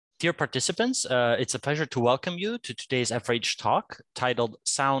Dear participants, it's a pleasure to welcome you to today's FRH Talk titled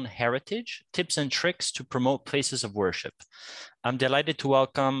Sound Heritage, Tips and Tricks to Promote Places of Worship. I'm delighted to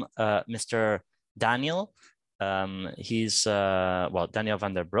welcome Mr. Daniel. He's Daniel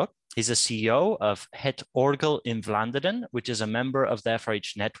Vanden Broecke. He's a CEO of Het Orgel in Vlaanderen, which is a member of the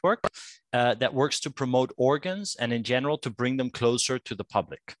FRH network that works to promote organs and in general to bring them closer to the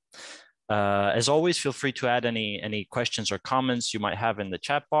public. As always, feel free to add any questions or comments you might have in the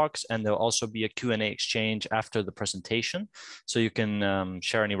chat box, and there'll also be a Q&A exchange after the presentation, so you can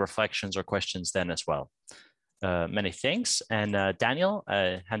share any reflections or questions then as well. Many thanks, and Daniel,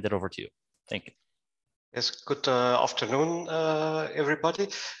 I hand it over to you. Thank you. Yes, good afternoon, everybody.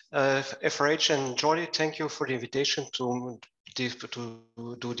 FRH and Jolly, thank you for the invitation to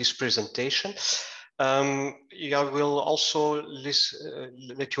do this presentation. I will also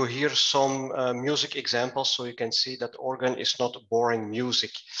let you hear some music examples so you can see that organ is not boring music.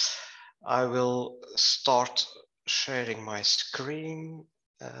 I will start sharing my screen.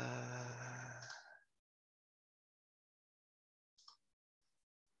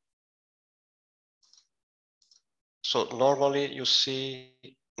 So normally you see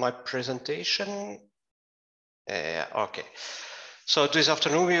my presentation. Okay. So this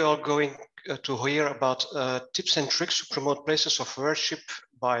afternoon we are going to hear about tips and tricks to promote places of worship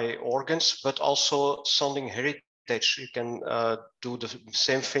by organs, but also sounding heritage. You can do the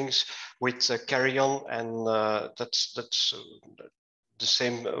same things with carry-on, and that's the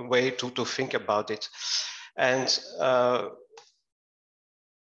same way to think about it. And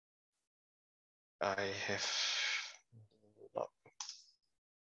I have.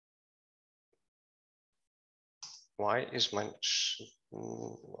 Why is my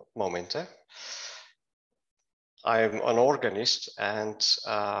moment? I'm an organist, and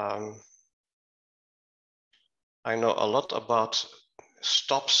I know a lot about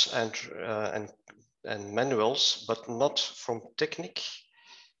stops and manuals, but not from technique.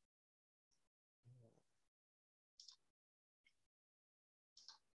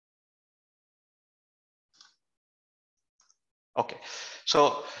 Okay,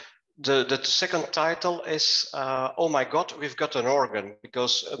 so. The second title is, oh my God, we've got an organ,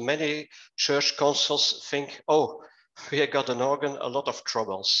 because many church councils think, oh, we got an organ, a lot of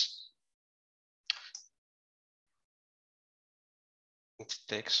troubles. It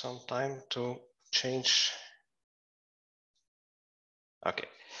takes some time to change. Okay,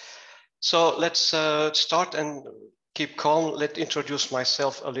 so let's start and keep calm. Let's introduce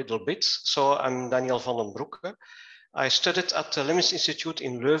myself a little bit. So I'm Daniel Vanden Broecke. I studied at the Lemmens Institute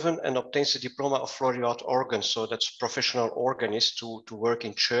in Leuven and obtained the diploma of Floriade organ. So that's professional organist to work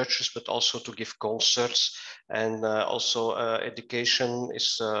in churches, but also to give concerts. And also education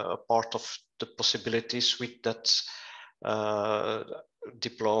is a part of the possibilities with that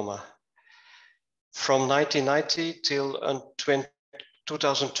diploma. From 1990 till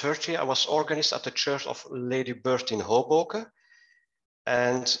 2030, I was organist at the Church of Lady Birth in Hoboken.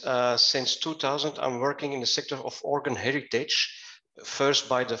 And since 2000, I'm working in the sector of organ heritage, first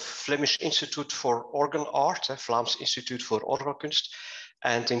by the Flemish Institute for Organ Art, Vlaams Instituut voor Orgelkunst.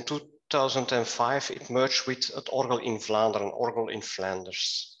 And in 2005, it merged with Het Orgel in Vlaanderen, Orgel in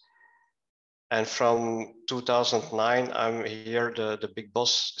Flanders. And from 2009, I'm here, the big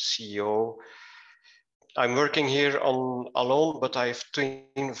boss CEO. I'm working here alone, but I have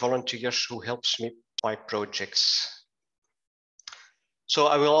 2 volunteers who helps me by projects. So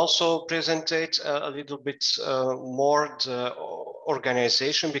I will also present a little bit more the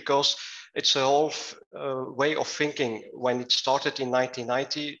organization, because it's a whole way of thinking. When it started in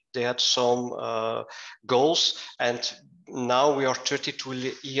 1990, they had some goals, and now we are 32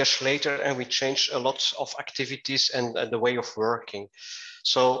 years later, and we changed a lot of activities and the way of working.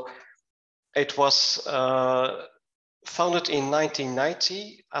 So it was founded in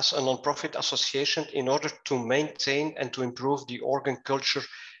 1990 as a non-profit association in order to maintain and to improve the organ culture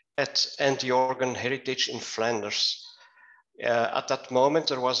and the organ heritage in Flanders. At that moment,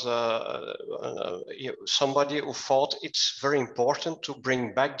 there was somebody who thought it's very important to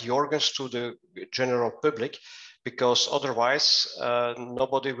bring back the organs to the general public, because otherwise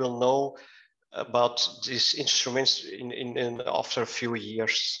nobody will know about these instruments after a few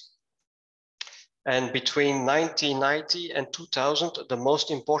years. And between 1990 and 2000, the most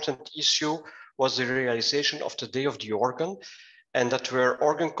important issue was the realization of the Day of the Organ, and that were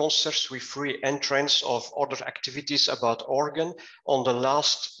organ concerts with free entrance of other activities about organ on the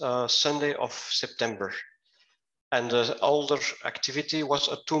last Sunday of September. And the older activity was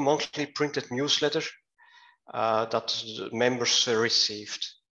a 2-monthly printed newsletter that members received.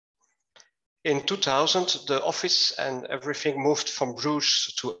 In 2000, the office and everything moved from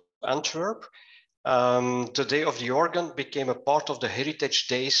Bruges to Antwerp. The Day of the Organ became a part of the Heritage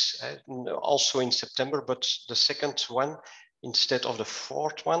Days, also in September, but the second one instead of the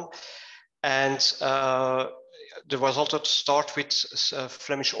fourth one. And there was also to start with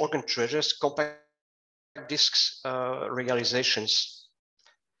Flemish organ treasures, compact discs realizations.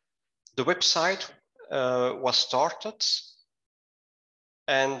 The website was started,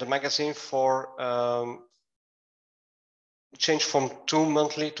 and the magazine changed from 2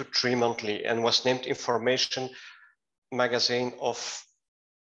 monthly to 3 monthly and was named Information Magazine of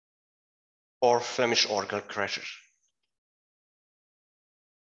or Flemish Organ Treasure.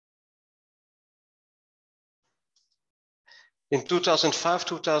 In 2005,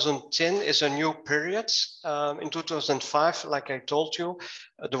 2010 is a new period. In 2005, like I told you,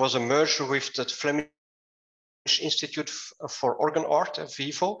 there was a merger with the Flemish Institute for Organ Art,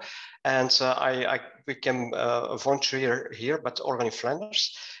 Vivo, and I became a volunteer here, but Organ in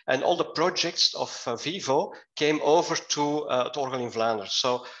Flanders. And all the projects of Vivo came over to Het Orgel in Vlaanderen.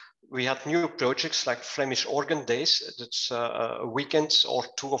 So we had new projects like Flemish Organ Days. That's a weekend or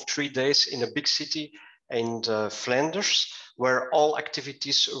 2 or 3 days in a big city in Flanders, where all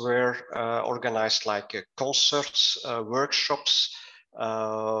activities were organized, like concerts, workshops,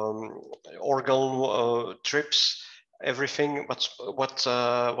 organ trips, everything what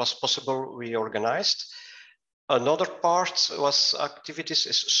was possible we organized. Another part was activities,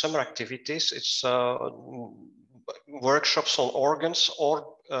 is summer activities. It's workshops on organs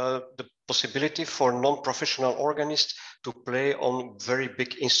or the possibility for non-professional organists to play on very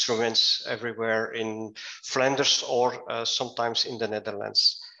big instruments everywhere in Flanders or sometimes in the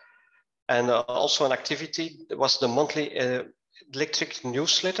Netherlands. And also an activity was the monthly electric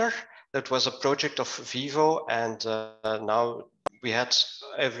newsletter. That was a project of Vivo, and now we had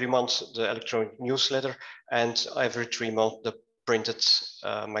every month the electronic newsletter and every 3 months the printed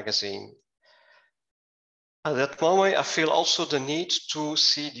magazine. At that moment, I feel also the need to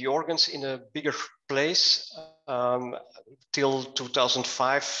see the organs in a bigger place. Till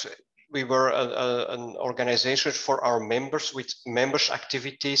 2005, we were an organization for our members with members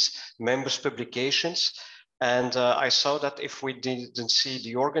activities, members publications. And I saw that if we didn't see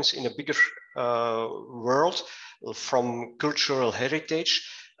the organs in a bigger world from cultural heritage,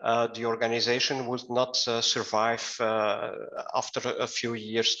 the organization would not survive after a few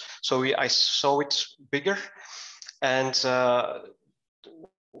years. So I saw it bigger. And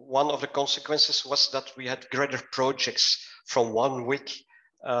one of the consequences was that we had greater projects from 1 week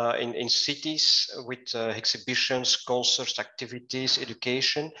in cities with exhibitions, concerts, activities,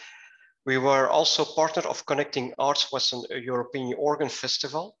 education. We were also partner of Connecting Arts, was a European organ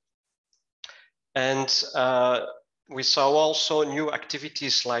festival. And we saw also new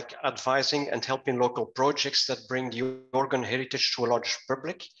activities like advising and helping local projects that bring the organ heritage to a larger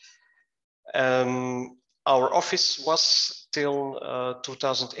public. Our office was till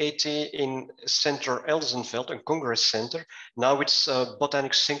 2018 in Center Elzenveld, a Congress Center. Now it's a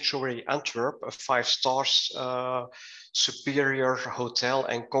Botanic Sanctuary Antwerp, a 5-star superior hotel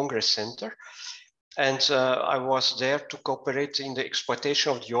and Congress Center. And I was there to cooperate in the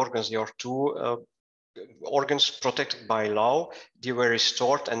exploitation of the organs. There are 2 organs protected by law. They were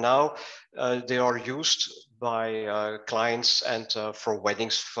restored, and now they are used by clients and for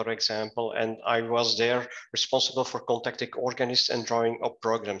weddings, for example. And I was there responsible for contacting organists and drawing up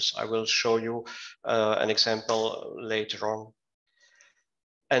programs. I will show you an example later on.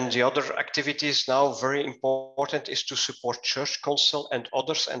 And the other activities now very important is to support Church Council and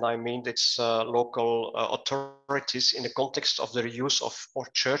others. And I mean, it's local authorities in the context of the reuse of our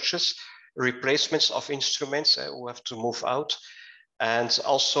churches, replacements of instruments who have to move out, and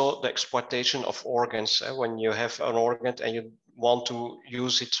also the exploitation of organs. When you have an organ and you want to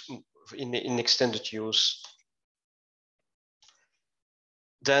use it in extended use.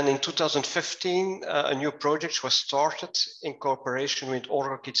 Then in 2015, a new project was started in cooperation with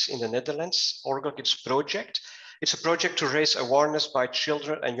Orgel Kids in the Netherlands, Orgel Kids project. It's a project to raise awareness by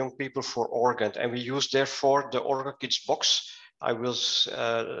children and young people for organ. And we use therefore the Orgel Kids box. I will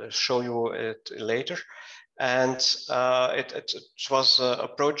show you it later. And it was a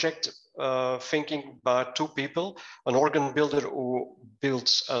project thinking by 2 people, an organ builder who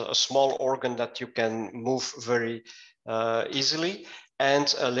builds a small organ that you can move very easily,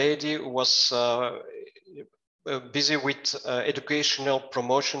 and a lady who was busy with educational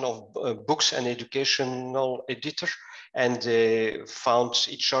promotion of books and educational editor, and they found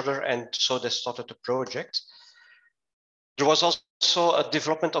each other, and so they started a project. There was also a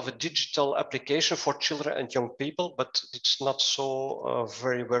development of a digital application for children and young people, but it's not so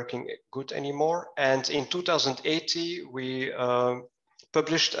very working good anymore. And in 2018, we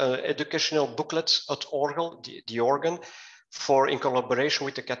published an educational booklet, Het Orgel, the organ, in collaboration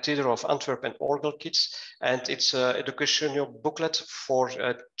with the Cathedral of Antwerp and Orgel Kids. And it's an educational booklet for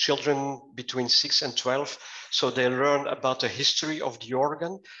children between 6 and 12. So they learn about the history of the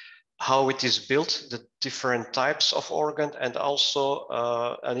organ, how it is built, the different types of organ, and also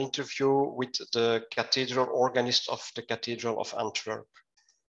an interview with the cathedral organist of the Cathedral of Antwerp.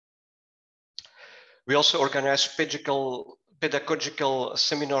 We also organize pedagogical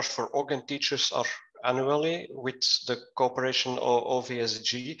seminars for organ teachers annually with the cooperation of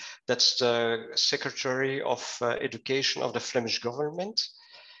OVSG. That's the Secretary of Education of the Flemish government.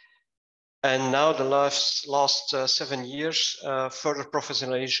 And now the last 7 years, further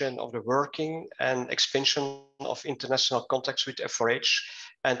professionalization of the working and expansion of international contacts with FRH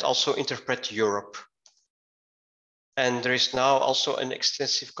and also Interpret Europe. And there is now also an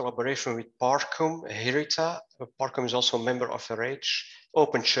extensive collaboration with Parcum, Herita. Parcum is also a member of FRH.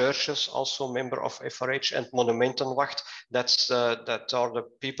 Open Churches, also a member of FRH, and Monumentenwacht. That are the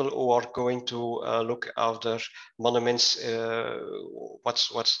people who are going to look after monuments. If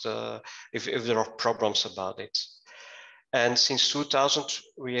there are problems about it. And since 2000,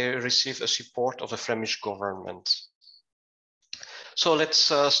 we receive a support of the Flemish government. So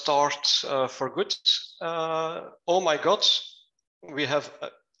let's start for good. Oh my God, we have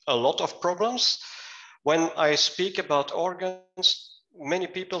a lot of problems. When I speak about organs, many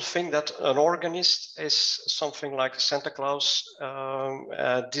people think that an organist is something like Santa Claus.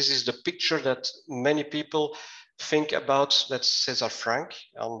 This is the picture that many people think about. That's César Franck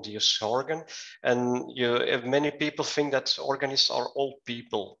on the organ. And many people think that organists are old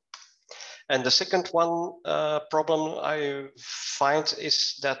people. And the second problem I find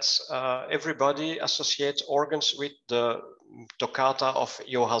is that everybody associates organs with the toccata of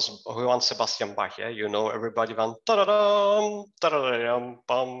Johann Sebastian Bach. Yeah? You know, everybody went ta-da-dum, ta-da-dum,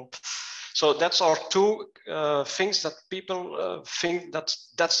 bum. So that's our two things that people think that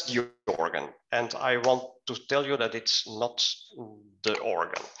that's the organ. And I want to tell you that it's not the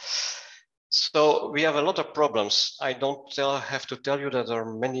organ. So we have a lot of problems. I don't have to tell you that there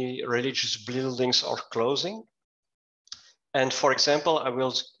are many religious buildings are closing. And for example, I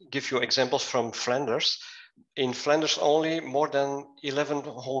will give you examples from Flanders. In Flanders, only more than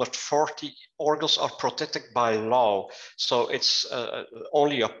 1,140 organs are protected by law. So it's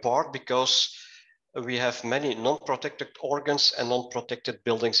only a part because we have many non-protected organs and non-protected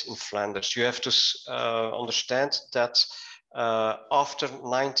buildings in Flanders. You have to understand that after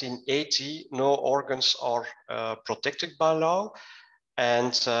 1980, no organs are protected by law,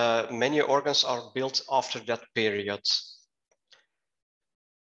 and many organs are built after that period.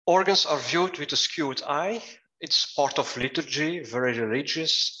 Organs are viewed with a skewed eye. It's part of liturgy, very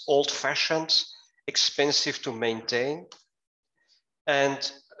religious, old-fashioned, expensive to maintain.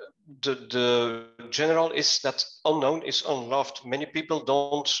 And the general is that unknown is unloved. Many people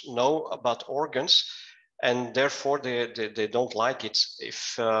don't know about organs, and therefore they don't like it.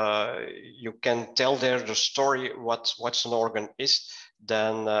 If you can tell the story what's an organ is,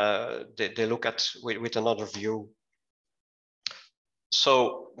 then they look at with another view.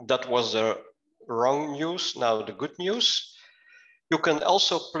 So that was the wrong news. Now the good news. You can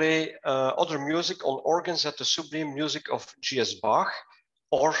also play other music on organs at the sublime music of G.S. Bach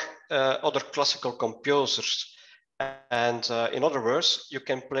or other classical composers. And in other words, you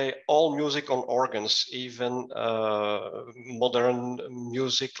can play all music on organs, even modern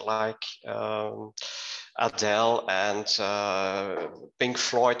music like Adele and Pink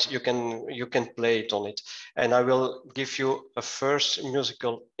Floyd. You can play it on it. And I will give you a first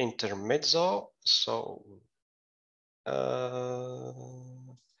musical intermezzo. So I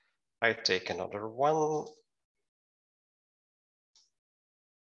take another one.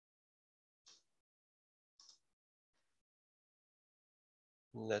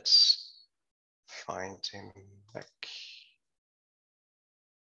 Let's find him back.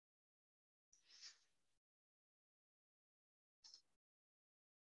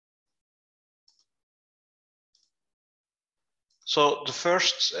 So the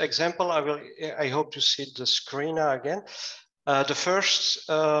first example, I hope you see the screen again. The first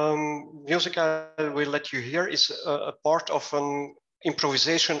music I will let you hear is a part of an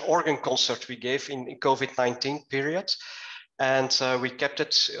improvisation organ concert we gave in COVID-19 period. And we kept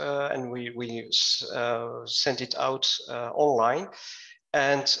it and we sent it out online.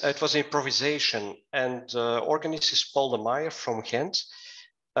 And it was improvisation. And the organist is Paul de Meyer from Ghent.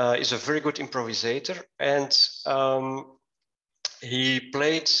 He's a very good improvisator. And he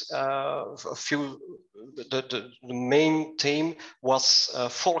played a few, the main theme was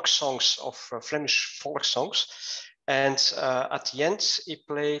folk songs of Flemish folk songs. And at the end, he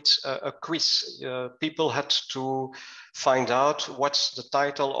played a quiz. People had to find out what's the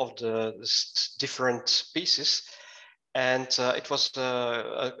title of the different pieces. And it was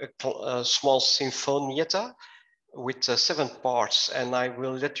a small sinfonietta with 7 parts. And I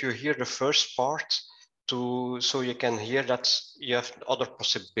will let you hear the first part so you can hear that you have other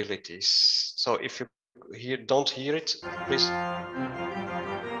possibilities. So if you don't hear it, please.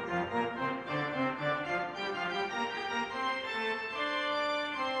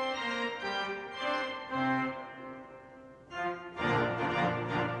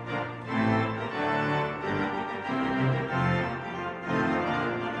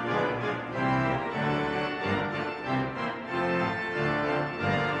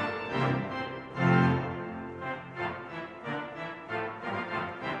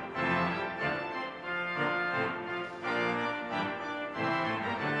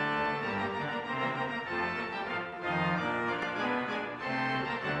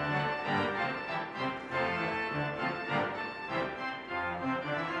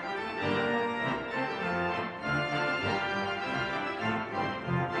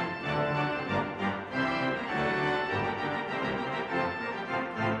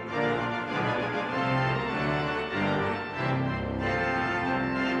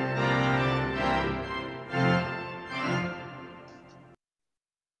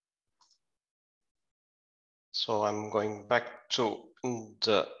 So I'm going back to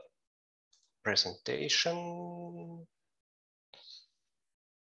the presentation.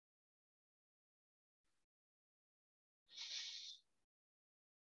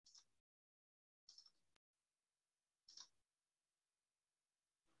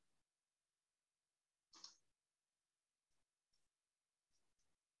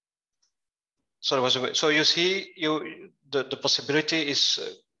 So you see, the possibility is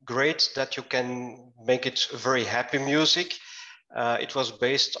great that you can make it very happy music. It was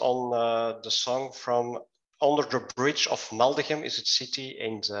based on the song from Under the Bridge of Maldegem, is a city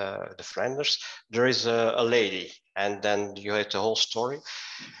in the Flanders. There is a lady, and then you had the whole story.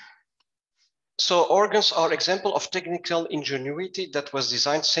 So organs are example of technical ingenuity that was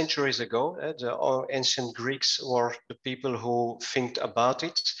designed centuries ago. The ancient Greeks were the people who think about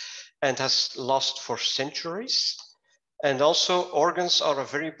it and has lost for centuries. And also organs are a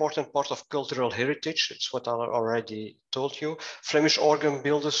very important part of cultural heritage. It's what I already told you. Flemish organ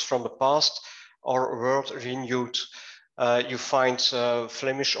builders from the past are world renewed. You find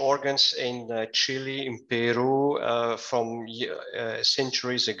Flemish organs in Chile, in Peru from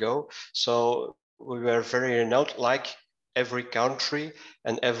centuries ago. So we were very renowned, like every country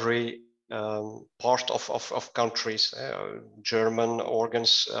and every part of countries, German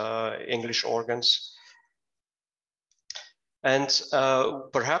organs, English organs. And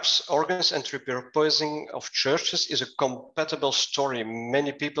perhaps organs and repurposing of churches is a compatible story.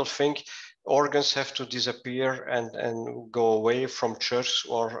 Many people think organs have to disappear and go away from church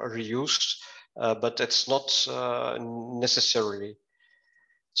or reused, but it's not necessarily.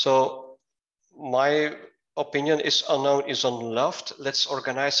 So my opinion is unknown is unloved. Let's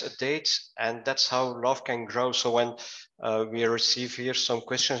organize a date, and that's how love can grow. So when we receive here some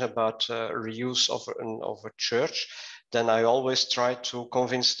questions about reuse of a church, then I always try to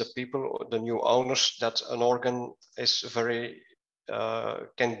convince the people, the new owners, that an organ is very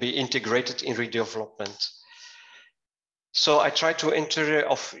can be integrated in redevelopment. So I try to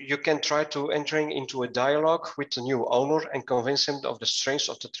you can try to entering into a dialogue with the new owner and convince him of the strengths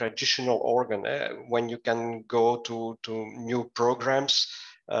of the traditional organ. When you can go to new programs,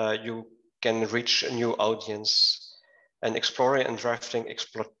 you can reach a new audience, and exploring and drafting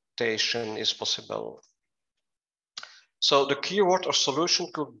exploitation is possible. So the keyword or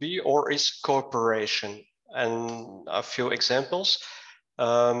solution could be or is cooperation. And a few examples.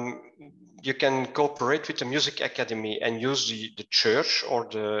 You can cooperate with the music academy and use the church or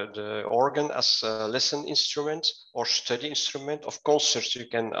the organ as a lesson instrument or study instrument. Of concerts, you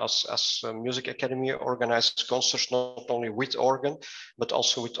can, as a music academy, organize concerts not only with organ, but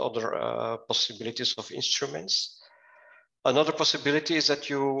also with other possibilities of instruments. Another possibility is that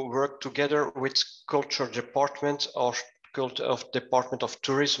you work together with culture department or department of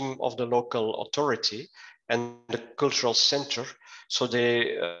tourism of the local authority and the cultural center. So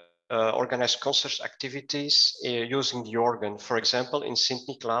they organize concert activities using the organ. For example, in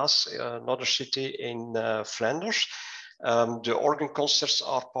Sint-Niklaas, another city in Flanders, the organ concerts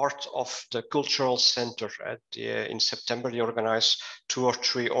are part of the cultural center. In September, they organize 2 or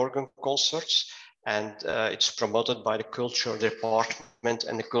 3 organ concerts, and it's promoted by the culture department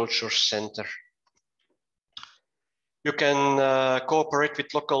and the culture center. You can cooperate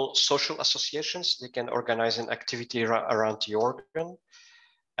with local social associations. They can organize an activity around the organ.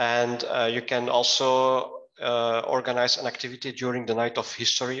 And you can also organize an activity during the night of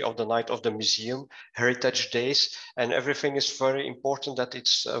history, of the night of the museum, heritage days, and everything is very important that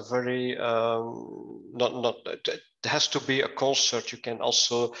it's very, it has to be a concert. You can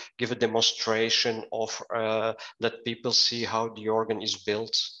also give a demonstration of, let people see how the organ is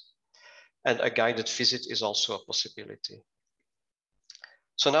built. And a guided visit is also a possibility.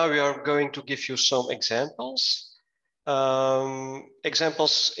 So now we are going to give you some examples.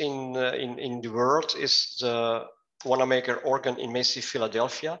 Examples in the world is the Wanamaker organ in Macy,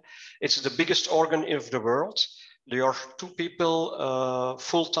 Philadelphia. It's the biggest organ of the world. There are 2 people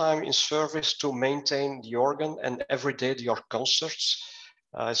full-time in service to maintain the organ, and every day there are concerts.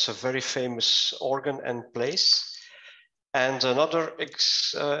 It's a very famous organ and place. And another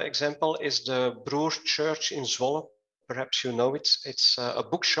example is the Broer Church in Zwolle. Perhaps you know it. It's a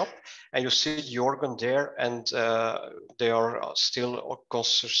bookshop, and you see the organ there, and there are still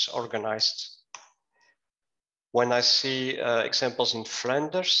concerts organized. When I see examples in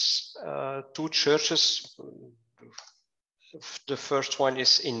Flanders, 2 churches. The first one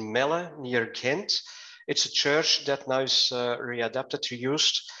is in Melle, near Ghent. It's a church that now is readapted,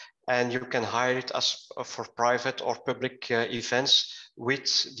 reused, and you can hire it as for private or public events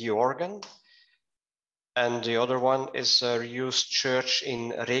with the organ. And the other one is a reused church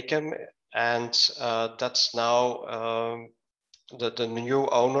in Rekem, and that's now the new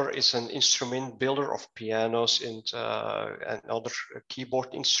owner is an instrument builder of pianos and other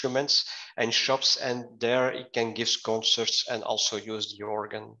keyboard instruments and shops, and there he can give concerts and also use the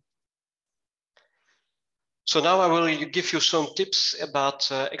organ. So now I will give you some tips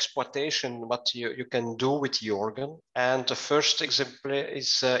about exploitation, what you can do with the organ. And the first example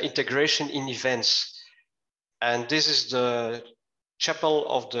is integration in events. And this is the chapel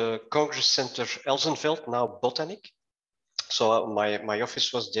of the Congress Center Elsenveld, now Botanic. So my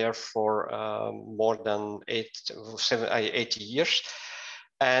office was there for more than 80 years.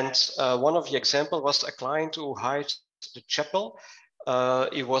 And one of the examples was a client who hired the chapel.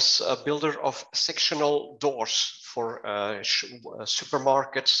 He was a builder of sectional doors for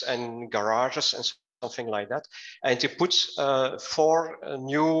supermarkets and garages and something like that. And he put 4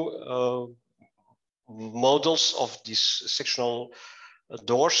 new models of these sectional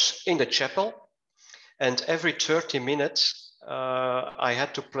doors in the chapel. And every 30 minutes, I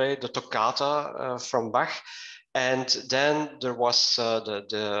had to play the toccata from Bach. And then there was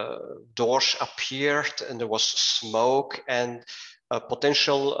the doors appeared, and there was smoke, and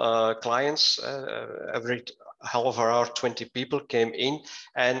potential clients, every half hour, 20 people came in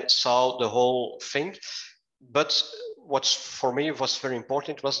and saw the whole thing. But what for me was very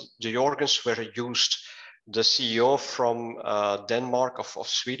important was the organs were used. The CEO from Denmark, of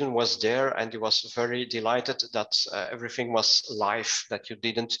Sweden, was there, and he was very delighted that everything was live, that you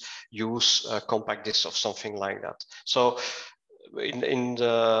didn't use compact discs or something like that. So in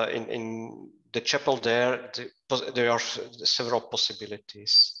the chapel there are several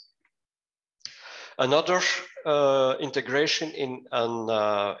possibilities. Another integration in an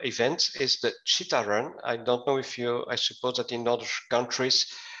event is the cheetah run. I don't know if I suppose that in other countries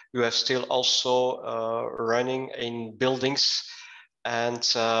you have still also running in buildings. And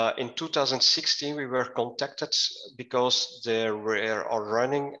in 2016, we were contacted because they were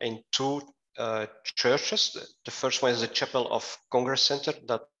running in 2 churches. The first one is the Chapel of Congress Center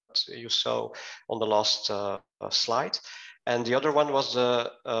that you saw on the last slide. And the other one was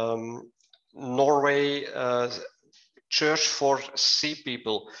the Norway Church for Sea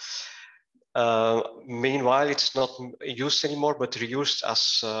People. Meanwhile, it's not used anymore, but reused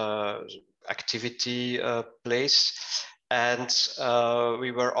as activity place. And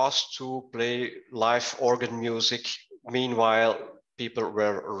we were asked to play live organ music. Meanwhile, people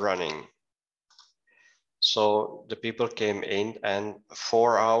were running. So the people came in, and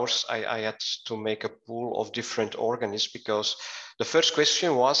 4 hours, I had to make a pool of different organists, because the first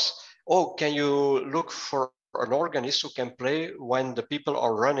question was, oh, can you look for an organist who can play when the people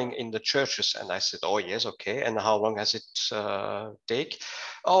are running in the churches? And I said, oh yes, okay. And how long has it take?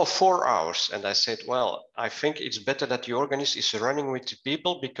 Oh, 4 hours. And I said, well, I think it's better that the organist is running with the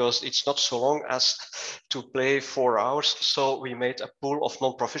people, because it's not so long as to play 4 hours. So we made a pool of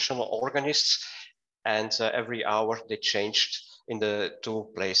non-professional organists, and every hour they changed in the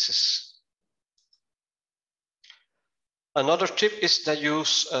 2 places. Another tip is that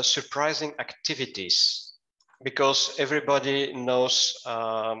use surprising activities, because everybody knows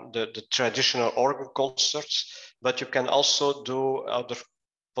the traditional organ concerts, but you can also do other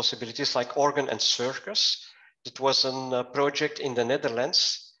possibilities like organ and circus. It was a project in the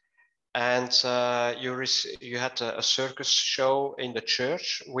Netherlands, and you had a circus show in the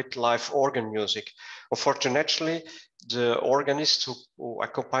church with live organ music. Unfortunately, the organist who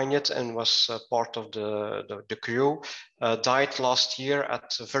accompanied and was part of the crew died last year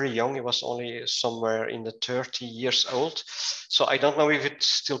at very young. He was only somewhere in the 30 years old. So I don't know if it's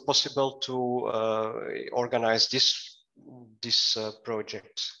still possible to organize this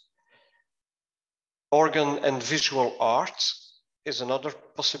project. Organ and visual art is another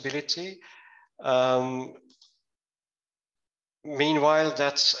possibility. Meanwhile,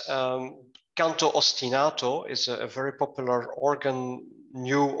 that canto ostinato is a very popular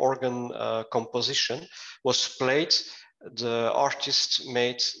new organ composition, was played. The artist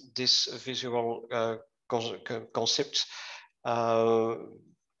made this visual concept.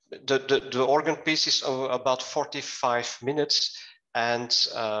 The organ piece is about 45 minutes, and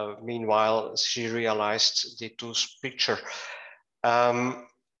meanwhile, she realized the two picture.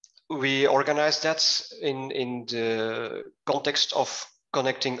 We organized that in the context of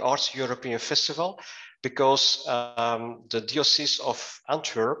Connecting Arts European Festival, because the Diocese of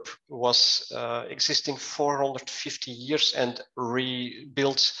Antwerp was existing 450 years and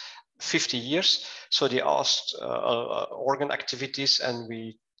rebuilt 50 years. So they asked organ activities, and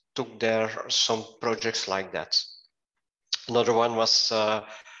we took there some projects like that. Another one was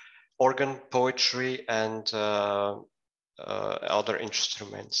organ, poetry, and other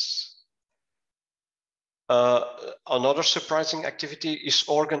instruments. Another surprising activity is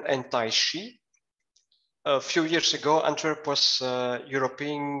organ and Tai Chi. A few years ago, Antwerp was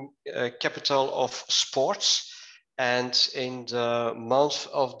European capital of sports, and in the month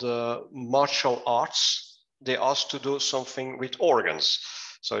of the martial arts, they asked to do something with organs.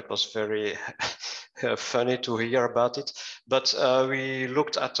 So it was very funny to hear about it. But we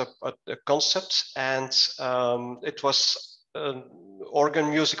looked at a concept, and it was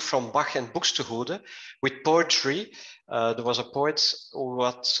organ music from Bach and Buxtehude with poetry. There was a poet who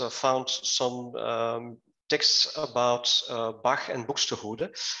had found some texts about Bach and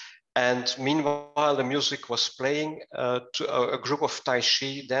Buxtehude. And meanwhile, the music was playing. A group of Tai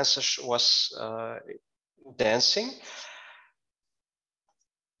Chi dancers was dancing.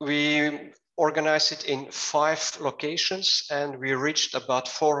 We organized it in 5 locations, and we reached about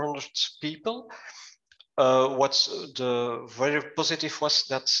 400 people. What's the very positive was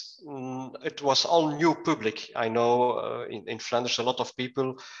that it was all new public. I know in Flanders a lot of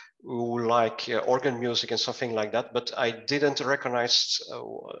people who like organ music and something like that, but I didn't recognize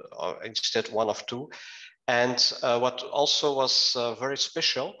instead 1 or 2. And what also was very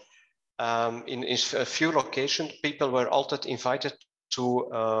special, in a few locations, people were altered invited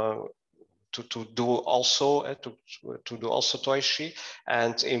to do also Tai Chi,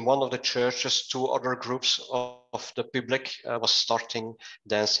 and in one of the churches, 2 other groups of the public was starting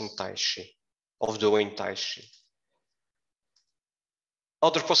dancing Tai Chi, of doing Tai Chi.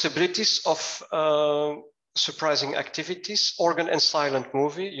 Other possibilities of surprising activities: organ and silent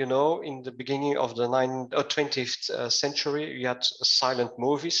movie. You know, in the beginning of the 20th century, we had silent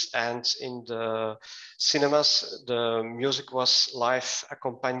movies, and in the cinemas, the music was live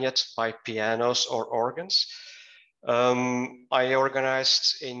accompanied by pianos or organs. I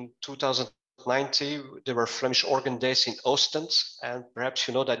organized in 2019, there were Flemish Organ Days in Ostend, and perhaps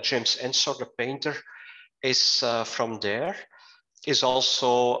you know that James Ensor, the painter, is from there. Is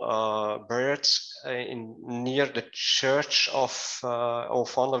also buried near the church of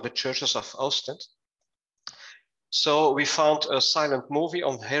one of the churches of Ostend. So we found a silent movie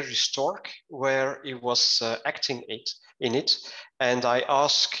on Harry Stork where he was acting in it. And I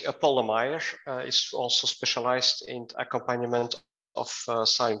asked Paul de Meyer, is also specialized in accompaniment of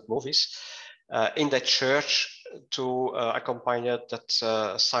silent movies, in that church to accompany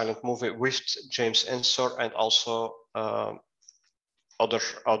that silent movie with James Ensor and also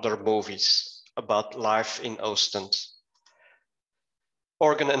other movies about life in Ostend.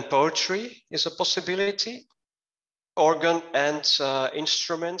 Organ and poetry is a possibility. Organ and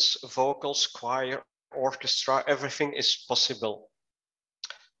instruments, vocals, choir, orchestra, everything is possible.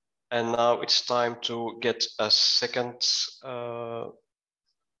 And now it's time to get a second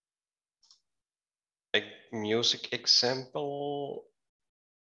music example.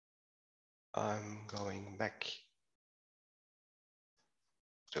 I'm going back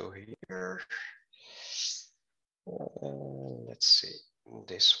to here. Let's see,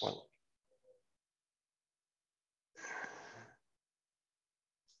 this one.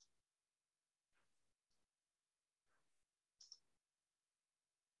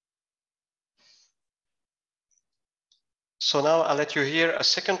 So now I'll let you hear a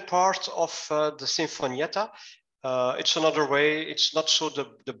second part of the Sinfonietta. It's another way, it's not so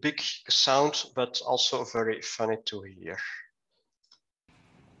the big sound, but also very funny to hear.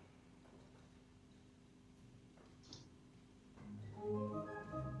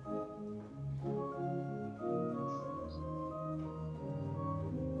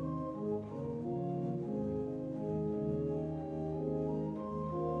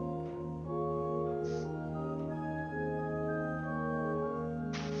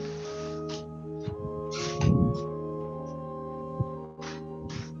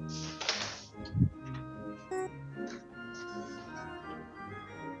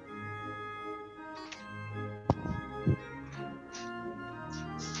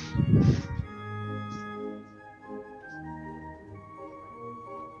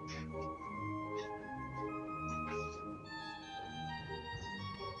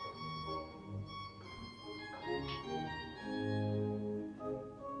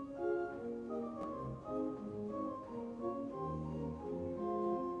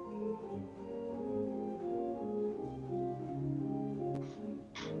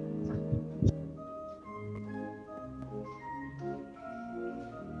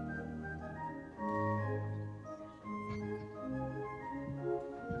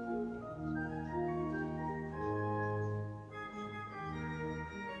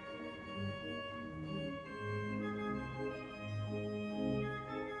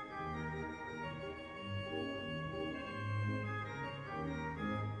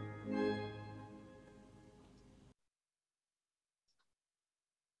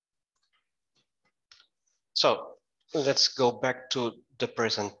 So let's go back to the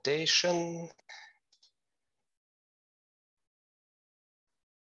presentation.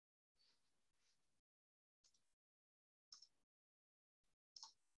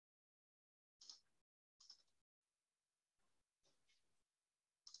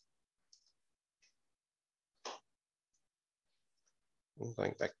 I'm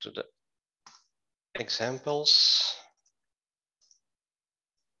going back to the examples.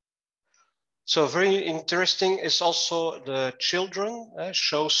 So very interesting is also the children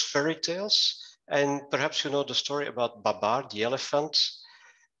shows fairy tales. And perhaps you know the story about Babar, the elephant.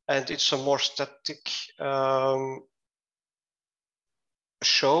 And it's a more static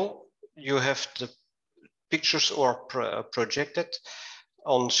show. You have the pictures are projected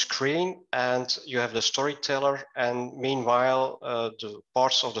on screen and you have the storyteller, and meanwhile the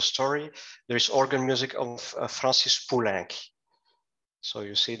parts of the story, there is organ music of Francis Poulenc. So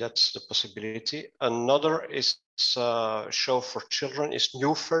you see that's the possibility. Another is show for children is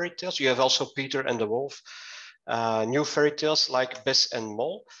new fairy tales. You have also Peter and the Wolf, new fairy tales like Bess and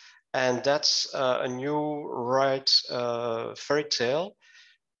Mole, and that's a new fairy tale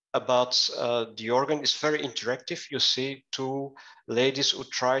about the organ. Is very interactive. You see two ladies who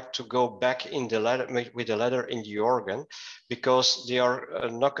try to go back in the ladder with the ladder in the organ because they are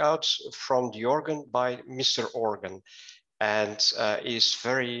knocked out from the organ by Mr. Organ. And he's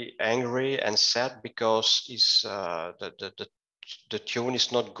very angry and sad because the tune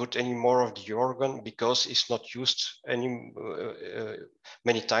is not good anymore of the organ because it's not used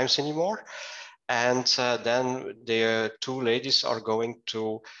many times anymore. And then the two ladies are going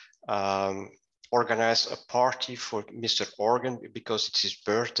to organize a party for Mr. Organ because it's his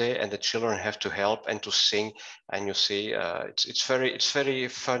birthday and the children have to help and to sing. And you see, it's very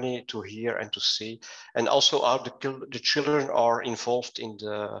funny to hear and to see. And also how the children are involved in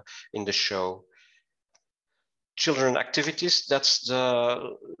the show. Children activities, that's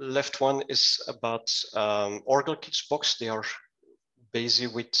the left one, is about Orgel Kids box. They are busy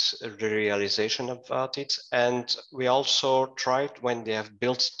with the realization about it. And we also tried, when they have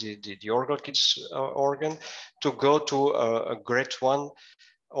built the Orgel Kids organ, to go to a grade 1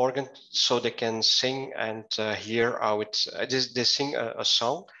 organ so they can sing and hear how it, they sing a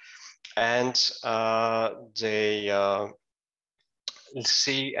song, and they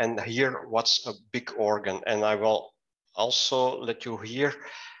see and hear what's a big organ. And I will also let you hear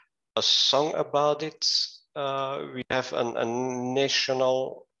a song about it. We have a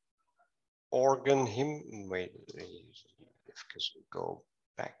national organ hymn. Wait, because we go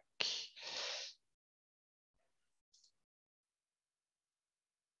back.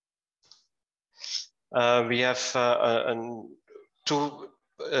 We have two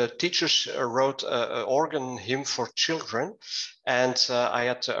teachers wrote an organ hymn for children, and I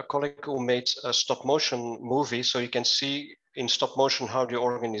had a colleague who made a stop motion movie, so you can see in stop motion how the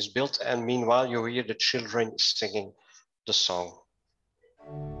organ is built, and meanwhile you hear the children singing the song.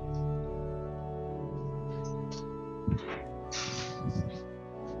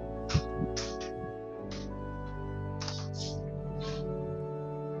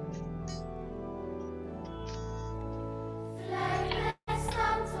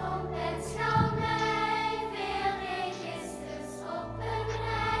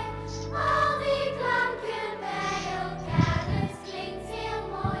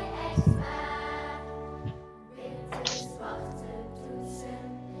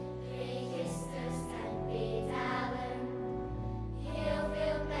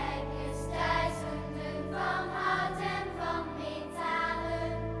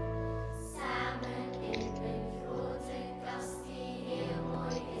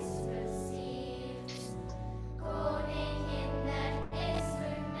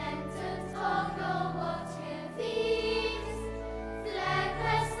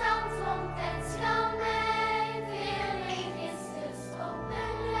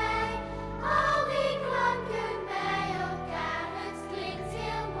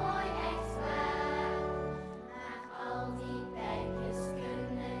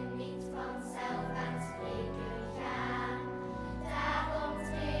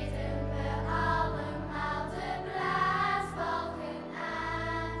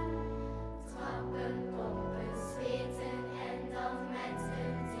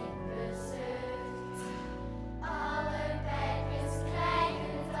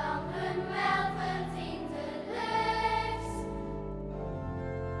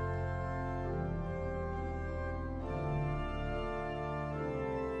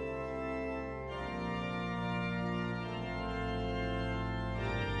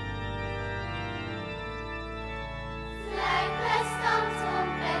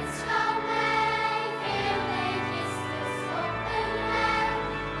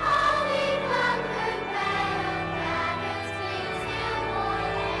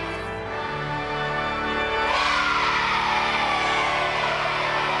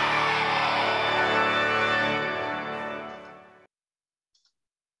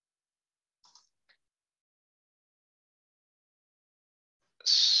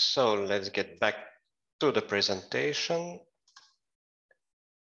 So let's get back to the presentation.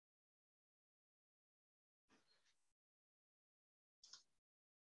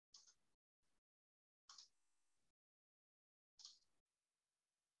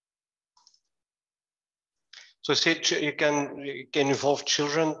 So see, you can involve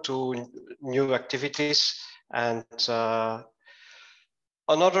children to new activities, and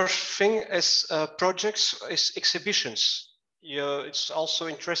another thing is projects, is exhibitions. It's also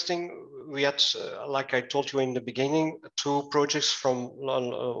interesting. We had, like I told you in the beginning, 2 projects from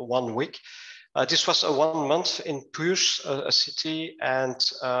 1 week. This was a 1 month in Puurs, a city, and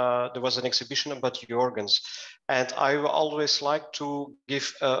there was an exhibition about the organs. And I always like to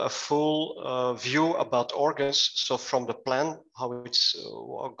give a full view about organs. So from the plan, how it's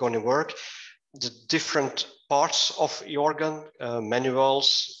going to work, the different parts of the organ,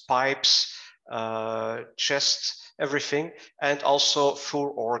 manuals, pipes, chest, everything, and also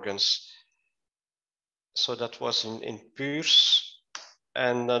full organs. So that was in Puurs.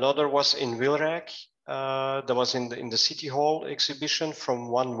 And another was in Wilrijk. That was in the City Hall exhibition from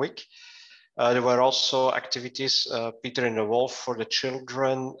 1 week. There were also activities, Peter and the Wolf for the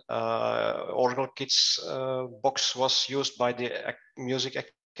children, Orgel Kids box was used by the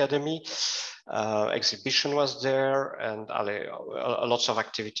Music Academy. Exhibition was there, and lots of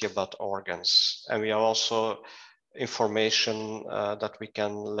activity about organs. And we have also information that we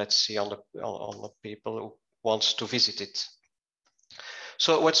can let's see on the people who wants to visit it.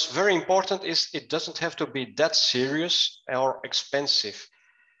 So what's very important is it doesn't have to be that serious or expensive.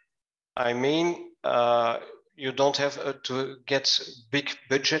 I mean, you don't have to get big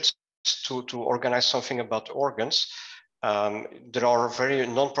budgets to organize something about organs. There are very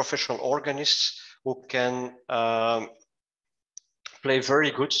non-professional organists who can play very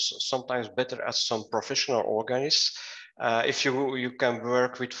good, sometimes better as some professional organists. If you can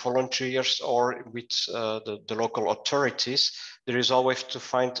work with volunteers or with the local authorities, there is always to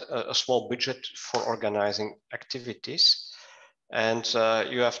find a small budget for organizing activities. And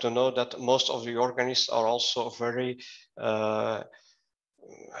you have to know that most of the organists are also very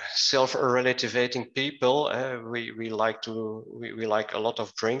self-relativating people. We like a lot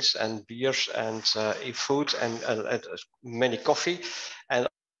of drinks and beers and food and many coffee, and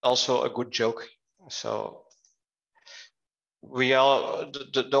also a good joke. So we are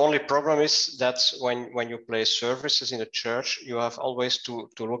the only problem is that when you play services in a church, you have always to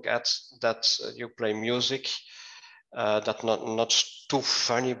look at that you play music that not too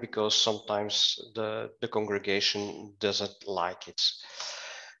funny, because sometimes the congregation doesn't like it.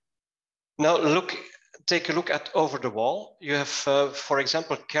 Now take a look at Over the Wall. You have, for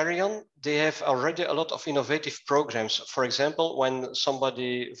example, Carry On. They have already a lot of innovative programs. For example, when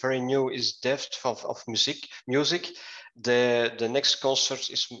somebody very new is deaf of music, the next concert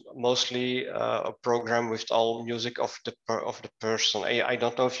is mostly a program with all music of the person. I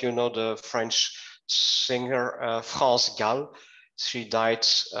don't know if you know the French singer France Gall. She died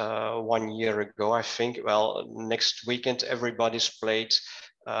 1 year ago, I think. Well, next weekend everybody's played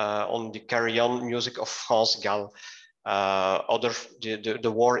on the Carry On music of France Gall.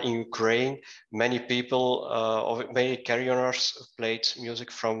 The war in Ukraine, many people, many carry-oners played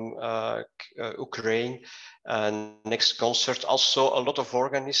music from Ukraine. Next concert, also a lot of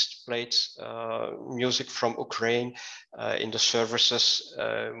organists played music from Ukraine in the services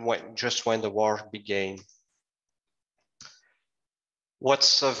just when the war began.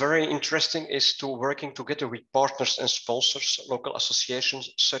 What's very interesting is to working together with partners and sponsors, local associations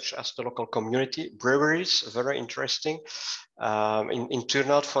such as the local community, breweries, very interesting. In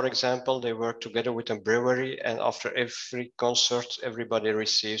Turnhout, for example, they work together with a brewery, and after every concert, everybody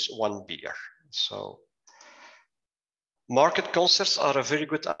receives 1 beer. So market concerts are a very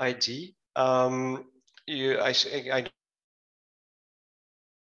good idea. I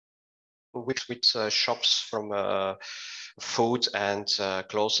with shops from food and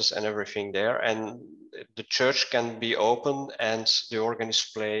clothes and everything there, and the church can be open and the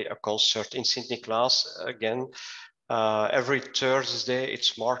organists play a concert in St. Nicholas again. Every Thursday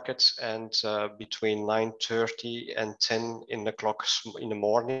it's market, and between 9:30 and 10 in the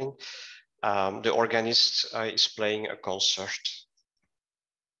morning, the organist is playing a concert.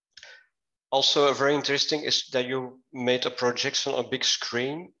 Also very interesting is that you made a projection on a big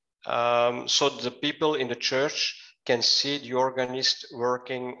screen, so the people in the church can see the organist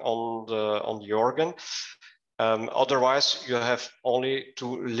working on the organ. Otherwise, you have only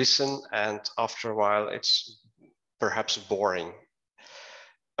to listen, and after a while, it's perhaps boring.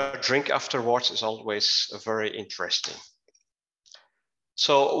 A drink afterwards is always very interesting.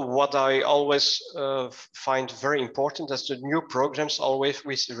 So what I always find very important is the new programs always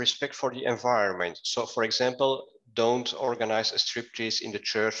with respect for the environment. So for example, don't organize a striptease in the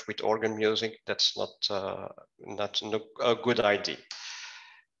church with organ music. That's not a good idea.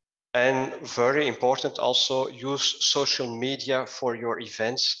 And very important also, use social media for your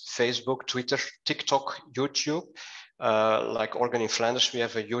events, Facebook, Twitter, TikTok, YouTube. Like Organ in Flanders, we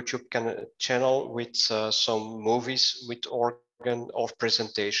have a YouTube channel with some movies with organ or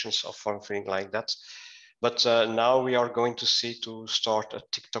presentations or something like that. But now we are going to see to start a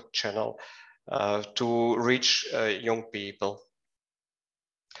TikTok channel to reach young people.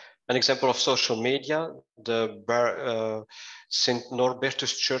 An example of social media, the St.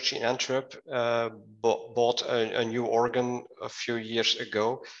 Norbertus Church in Antwerp bought a new organ a few years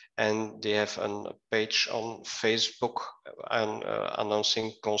ago, and they have a page on Facebook and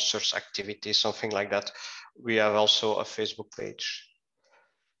announcing concerts, activities, something like that. We have also a Facebook page.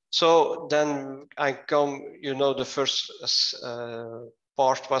 So then I come, you know, the first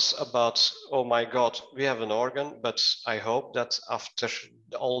part was about, oh my God, we have an organ, but I hope that after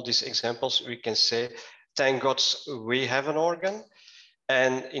all these examples, we can say, thank God we have an organ.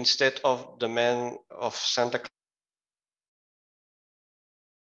 And instead of the man of Santa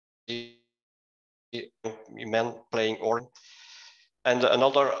Claus, men playing organ. And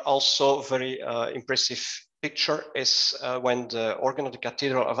another also very impressive picture is when the organ of the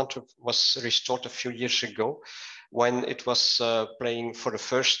Cathedral of Antwerp was restored a few years ago. When it was playing for the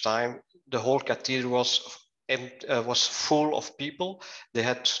first time, the whole cathedral was full of people. They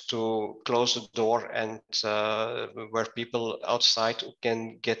had to close the door, and where people outside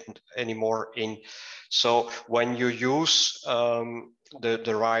can get any more in. So when you use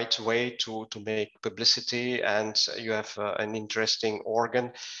the right way to make publicity, and you have an interesting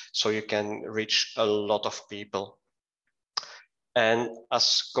organ, so you can reach a lot of people. And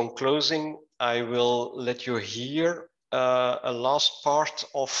as concluding, I will let you hear a last part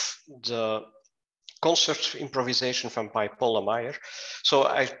of the concert improvisation from by Paula Meyer. So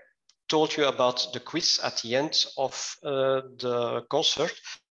I told you about the quiz at the end of the concert,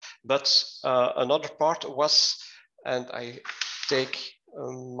 but another part was, and I take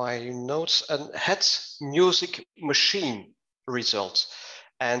my notes, a head music machine result.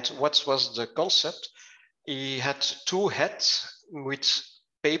 And what was the concept? He had two heads with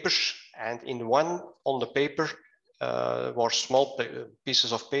papers, and in one on the paper were small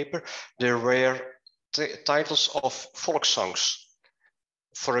pieces of paper. There were titles of folk songs.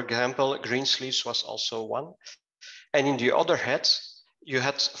 For example, Greensleeves was also one. And in the other head, you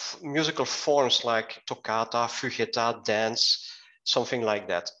had musical forms like toccata, fugetta, dance, something like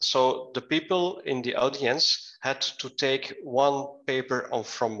that. So the people in the audience had to take one paper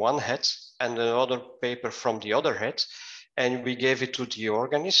from one head and another paper from the other head, and we gave it to the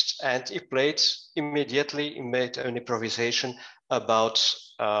organist, and he played immediately. He made an improvisation about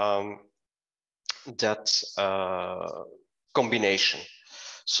that combination.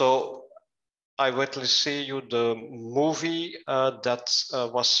 So I will see you the movie that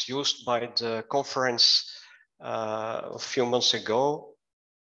was used by the conference a few months ago.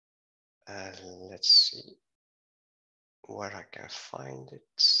 Let's see where I can find it.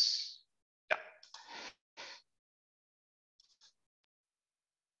 Yeah.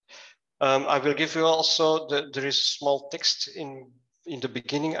 I will give you also, there is small text in the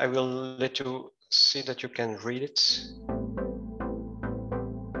beginning. I will let you see that you can read it.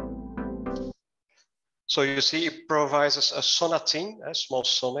 So you see, he improvises a sonatine, a small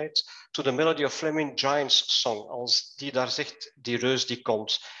sonnet, to the melody of Fleming Giant's song, Als die daar zegt, die reus die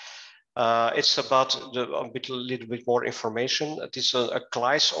komt. It's about a little bit more information. It is a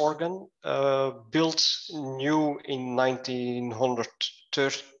Kleis organ built new in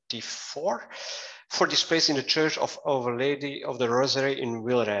 1934 for displays in the Church of Our Lady of the Rosary in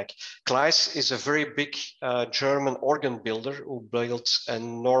Wilrijk. Kleis is a very big German organ builder who built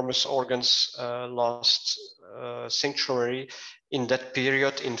enormous organs last century in that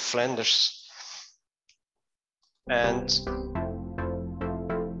period in Flanders.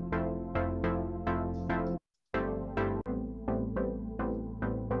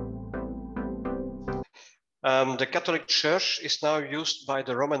 And the Catholic Church is now used by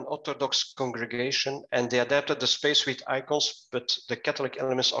the Roman Orthodox congregation, and they adapted the space with icons, but the Catholic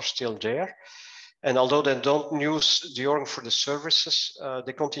elements are still there. And although they don't use the organ for the services,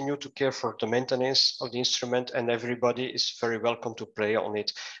 they continue to care for the maintenance of the instrument, and everybody is very welcome to play on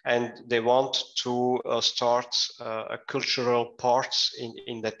it. And they want to start a cultural part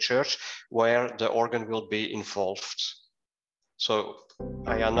in that church where the organ will be involved. So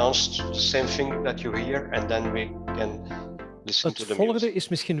I announced the same thing that you hear, and then we can listen to Het the volgende music. is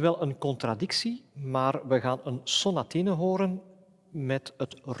misschien wel een contradictie, maar we gaan een sonatine horen met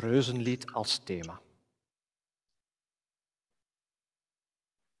het reuzenlied als thema.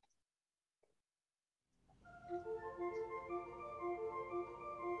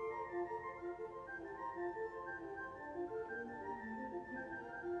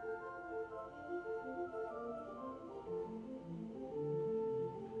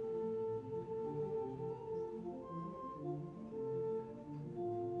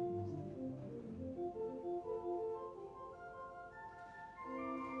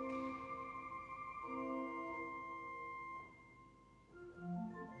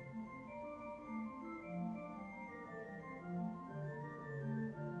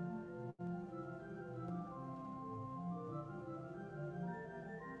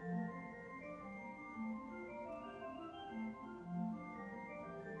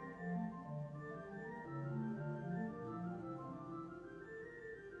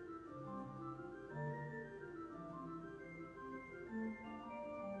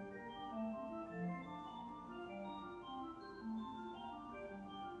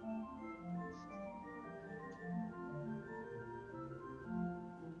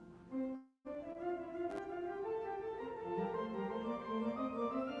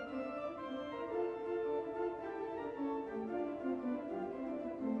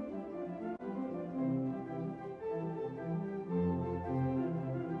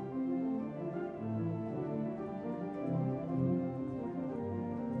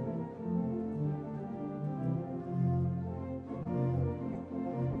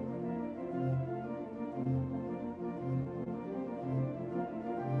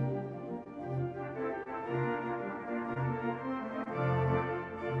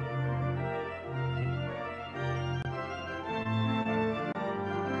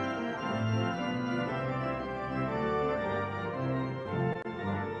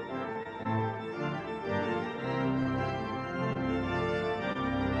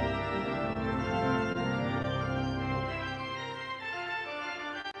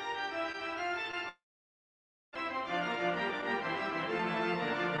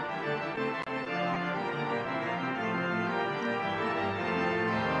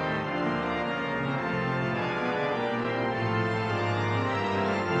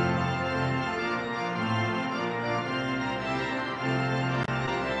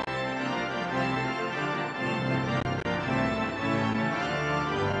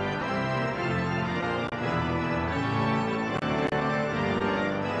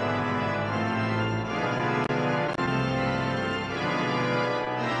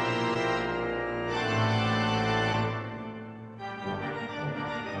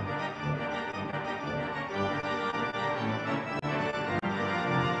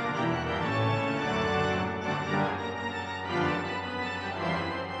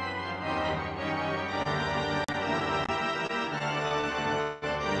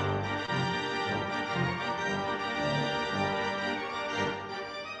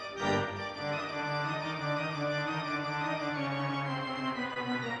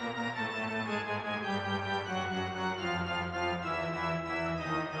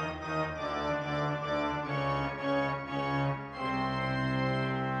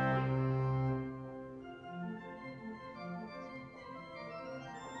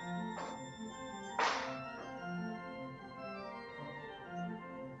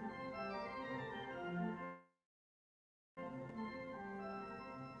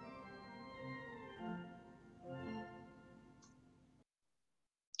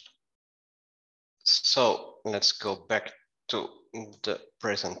 So let's go back to the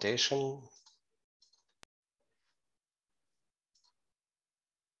presentation.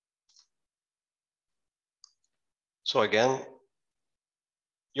 So again,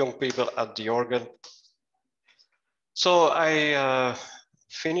 young people at the organ. So I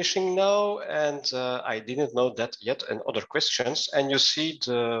finishing now, and I didn't know that yet, and other questions. And you see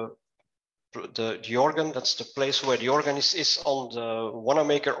the organ, that's the place where the organist is on the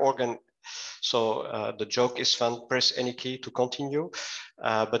Wanamaker organ. So the joke is van press any key to continue,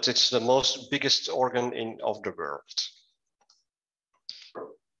 but it's the most biggest organ of the world.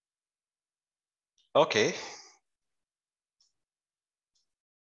 Okay.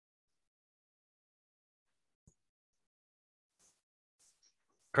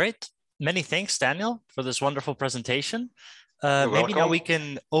 Great. Many thanks, Daniel, for this wonderful presentation. You're maybe now welcome. we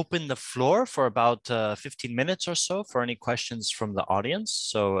can open the floor for about 15 minutes or so for any questions from the audience.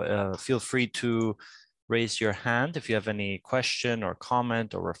 So feel free to raise your hand if you have any question or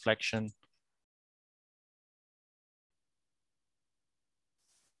comment or reflection.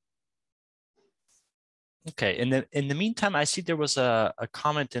 Okay. In the meantime, I see there was a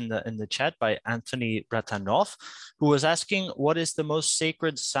comment in the chat by Anthony Bratanov, who was asking, what is the most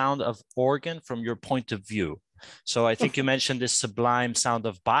sacred sound of organ from your point of view? So I think you mentioned this sublime sound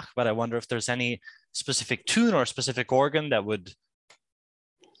of Bach, but I wonder if there's any specific tune or specific organ that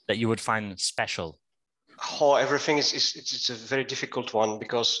you would find special. Oh, everything it's a very difficult one,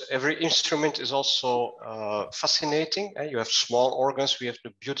 because every instrument is also fascinating. You have small organs, we have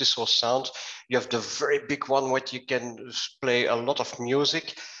the beautiful sound. You have the very big one where you can play a lot of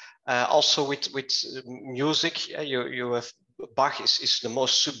music. Also with music, you have Bach is the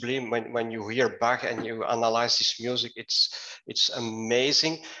most sublime. When you hear Bach and you analyze this music, it's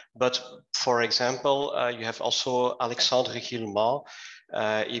amazing. But for example, you have also Alexandre Guillemot.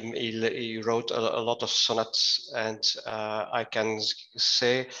 He wrote a lot of sonnets, and I can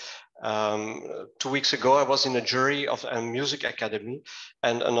say 2 weeks ago I was in a jury of a music academy,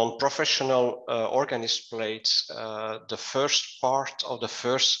 and a non-professional organist played the first part of the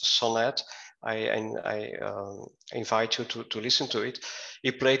first sonnet. I invite you to listen to it.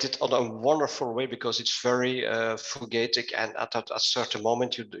 He played it on a wonderful way, because it's very fugatic, and at a certain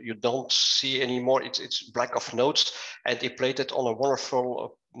moment you don't see anymore. It's blank of notes, and he played it on a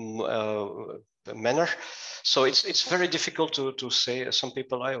wonderful manner. So it's very difficult to say. Some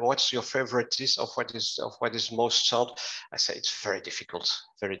people, what's your favorite this of what is most sound? I say it's very difficult,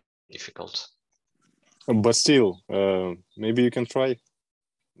 very difficult. But still, maybe you can try,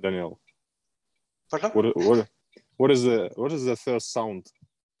 Daniel. Pardon? What is the first sound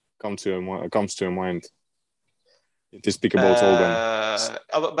comes to your mind? To speak about organ.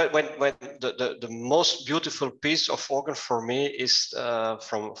 But when the most beautiful piece of organ for me is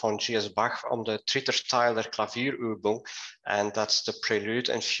from G.S. Bach on the Trittersteiler Klavierübung, and that's the prelude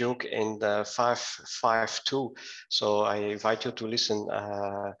and fugue in the 552. So I invite you to listen.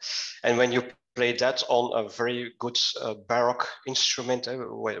 And when you play that on a very good Baroque instrument,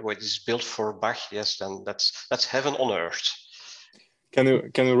 where it is built for Bach, yes, then that's heaven on earth. Can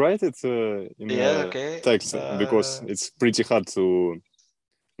you write it in text, because it's pretty hard to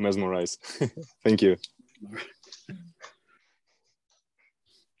mesmerize. Thank you.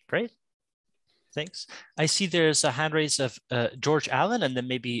 Great. Thanks. I see there's a hand raise of George Allen and then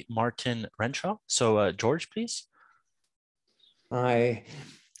maybe Martin Renshaw. So George, please. I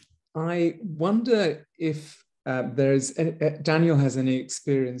wonder if Daniel has any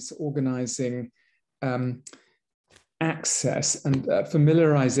experience organizing access and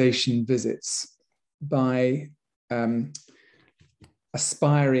familiarization visits by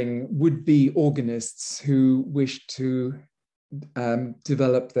aspiring would-be organists who wish to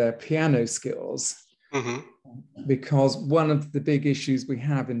develop their piano skills. Mm-hmm. Because one of the big issues we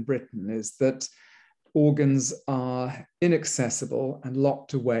have in Britain is that organs are inaccessible and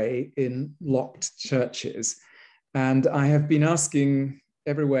locked away in locked churches. And I have been asking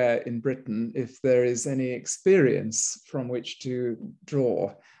everywhere in Britain if there is any experience from which to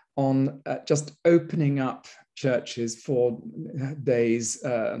draw on just opening up churches for days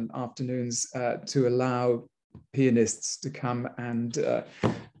and afternoons to allow pianists to come and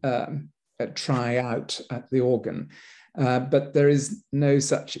try out at the organ. But there is no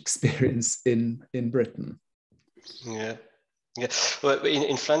such experience in Britain. Yeah. Well,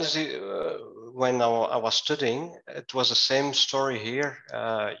 in Flanders, when I was studying, it was the same story here.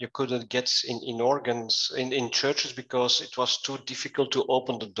 You couldn't get in organs in churches because it was too difficult to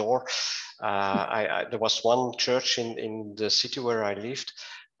open the door. There was one church in the city where I lived,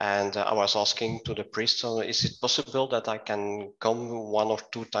 and I was asking to the priest, is it possible that I can come 1 or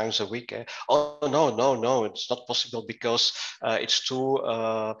 2 times a week? Oh, no, it's not possible, because it's too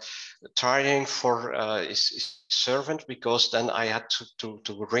tiring for his servant, because then I had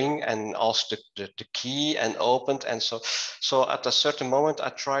to ring and ask the key and opened. And so at a certain moment I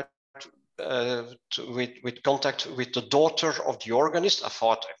tried with contact with the daughter of the organist. I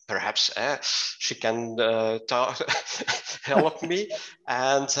thought perhaps she can help me,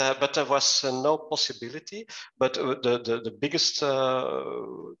 and but there was no possibility. But the biggest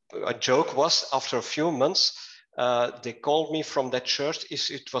joke was, after a few months, they called me from that church if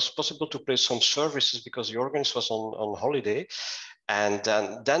it was possible to play some services, because the organist was on holiday. And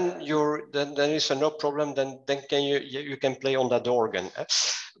then there is no problem. Then can you can play on that organ.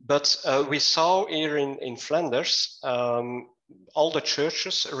 But we saw here in Flanders, all the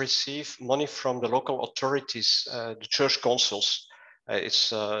churches receive money from the local authorities, the church councils.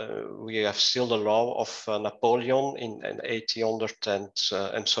 We have still the law of Napoleon in 1800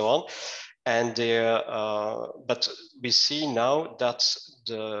 and so on. And but we see now that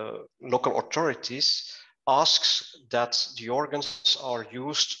the local authorities asks that the organs are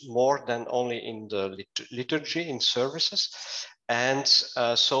used more than only in the liturgy, in services. And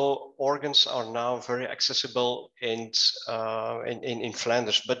so organs are now very accessible in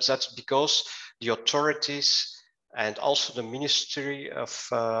Flanders, but that's because the authorities and also the Ministry of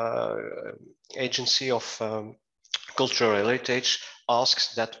Agency of Cultural Heritage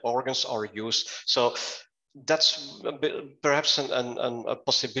asks that organs are used. So that's perhaps a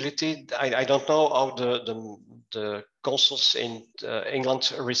possibility. I don't know how the consuls in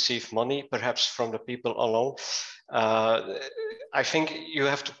England receive money, perhaps from the people alone. I think you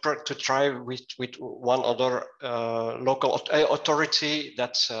have to try with one other local authority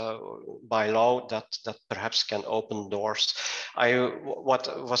that by law that perhaps can open doors. What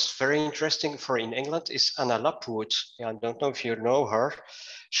was very interesting for in England is Anna Lapwood. I don't know if you know her.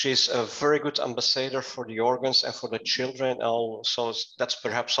 She's a very good ambassador for the organs and for the children. So that's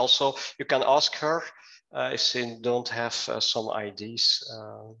perhaps also, you can ask her if you don't have some ideas.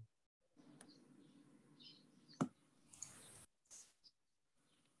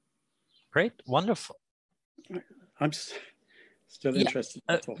 Great, wonderful. I'm still interested.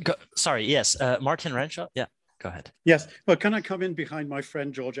 Sorry, yes, Martin Renshaw, yeah, go ahead. Yes, well, can I come in behind my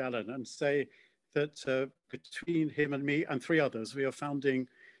friend George Allen and say that between him and me and 3 others, we are founding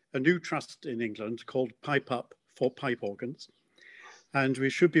a new trust in England called Pipe Up for pipe organs. And we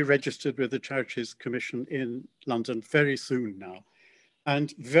should be registered with the Charities Commission in London very soon now.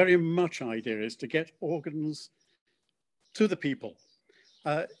 And very much idea is to get organs to the people.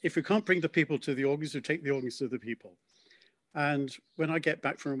 If we can't bring the people to the organs, we take the organs to the people. And when I get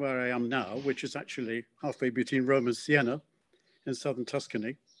back from where I am now, which is actually halfway between Rome and Siena in southern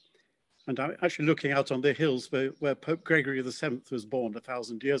Tuscany, and I'm actually looking out on the hills where Pope Gregory VII was born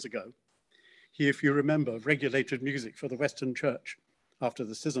 1,000 years ago. He, if you remember, regulated music for the Western Church after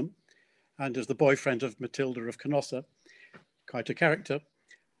the schism, and is the boyfriend of Matilda of Canossa, quite a character.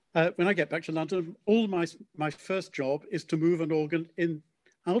 When I get back to London, all my first job is to move an organ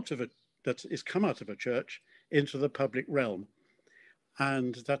that is come out of a church into the public realm.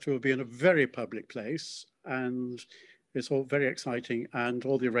 And that will be in a very public place, and it's all very exciting, and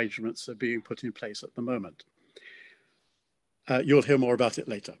all the arrangements are being put in place at the moment. You'll hear more about it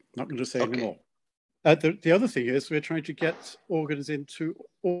later. Not going to say any more. The other thing is we're trying to get organs into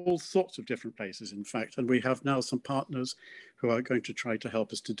all sorts of different places, in fact, and we have now some partners who are going to try to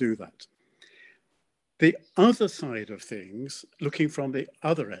help us to do that. The other side of things, looking from the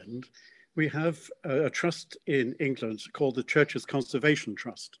other end, we have a trust in England called the Churches Conservation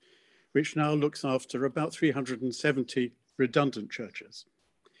Trust, which now looks after about 370 redundant churches,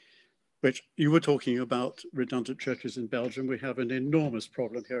 which you were talking about redundant churches in Belgium. We have an enormous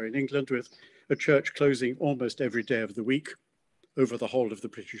problem here in England with a church closing almost every day of the week over the whole of the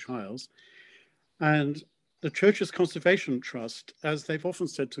British Isles. And the Churches Conservation Trust, as they've often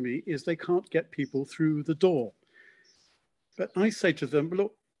said to me, is they can't get people through the door. But I say to them,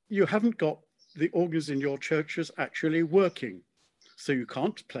 look, you haven't got the organs in your churches actually working. So you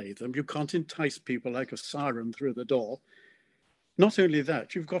can't play them. You can't entice people like a siren through the door. Not only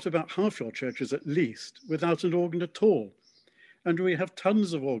that, you've got about half your churches at least without an organ at all. And we have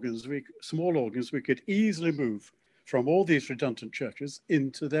tons of organs, small organs, we could easily move from all these redundant churches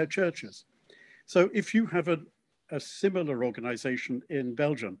into their churches. So if you have a similar organization in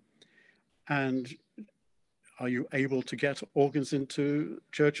Belgium, and are you able to get organs into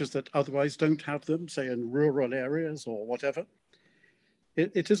churches that otherwise don't have them, say in rural areas or whatever?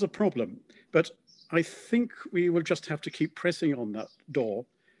 It is a problem, but I think we will just have to keep pressing on that door.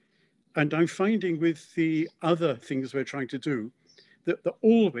 And I'm finding with the other things we're trying to do, that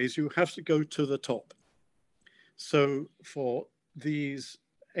always you have to go to the top. So for these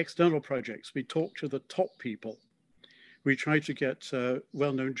external projects, we talk to the top people. We try to get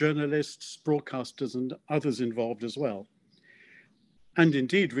well-known journalists, broadcasters, and others involved as well. And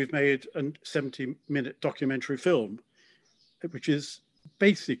indeed, we've made a 70-minute documentary film, which is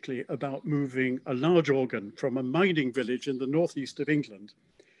basically about moving a large organ from a mining village in the northeast of England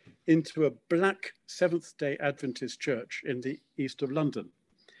into a black Seventh-day Adventist church in the east of London,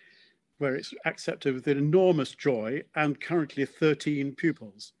 where it's accepted with enormous joy and currently 13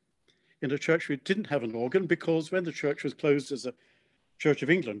 pupils. In a church we didn't have an organ because when the church was closed as a Church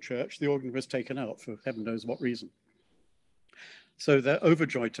of England church, the organ was taken out for heaven knows what reason. So they're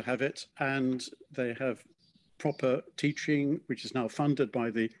overjoyed to have it, and they have proper teaching, which is now funded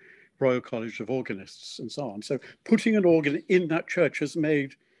by the Royal College of Organists and so on. So putting an organ in that church has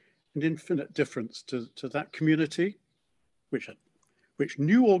made an infinite difference to that community, which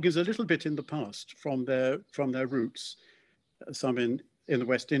knew organs a little bit in the past from their roots, some in the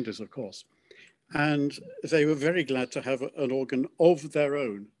West Indies, of course. And they were very glad to have an organ of their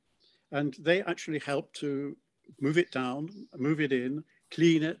own. And they actually helped to move it down, move it in,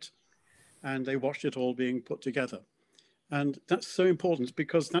 clean it, and they watched it all being put together. And that's so important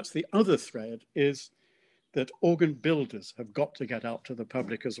because that's the other thread, is that organ builders have got to get out to the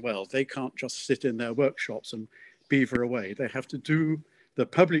public as well. They can't just sit in their workshops and beaver away. They have to do the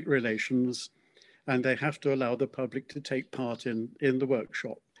public relations, and they have to allow the public to take part in the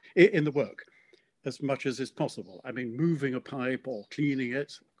workshop, in the work, as much as is possible. I mean, moving a pipe or cleaning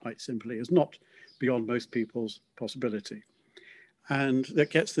it, quite simply, is not beyond most people's possibility. And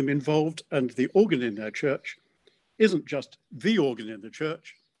that gets them involved, and the organ in their church isn't just the organ in the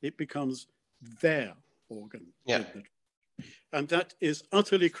church, it becomes their organ. Yeah. And that is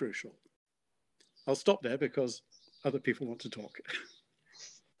utterly crucial. I'll stop there because other people want to talk.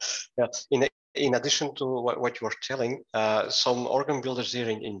 Yeah. In addition to what you were telling, some organ builders here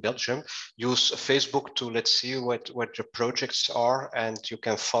in Belgium use Facebook to let's see what the projects are, and you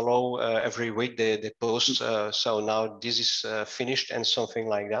can follow every week they post. So now this is finished and something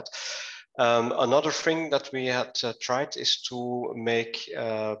like that. Another thing that we had tried is to make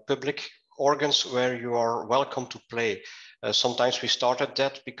public organs where you are welcome to play. Sometimes we started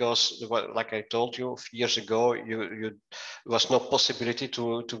that because, like I told you years ago, there was no possibility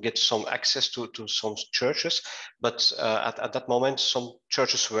to get some access to some churches. But at that moment, some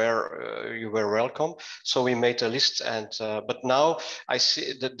churches where you were welcome. So we made a list, and but now I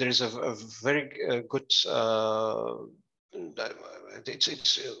see that there is a very good.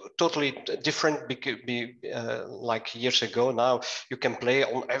 It's totally different like years ago. Now you can play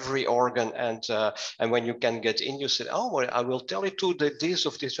on every organ, and when you can get in, you say, oh, well, I will tell you to this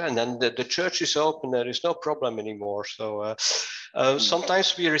of this, and then the church is open. There is no problem anymore. So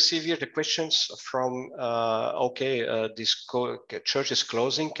sometimes we receive here the questions from this church is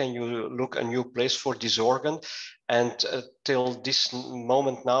closing, can you look a new place for this organ? And till this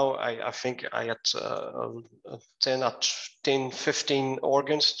moment now, I think I had 10, 15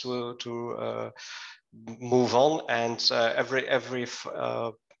 organs to move on, and every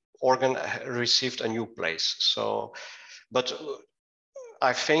organ received a new place. So, but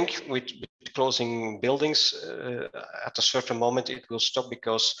I think with closing buildings, at a certain moment it will stop,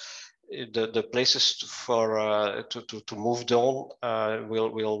 because the places for to move on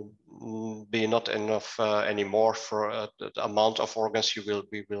will be not enough anymore for the amount of organs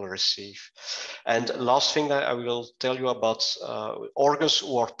we will receive. And last thing that I will tell you about organs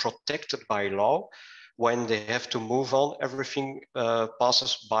who are protected by law. When they have to move on, everything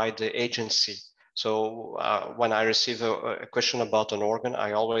passes by the agency. So when I receive a question about an organ,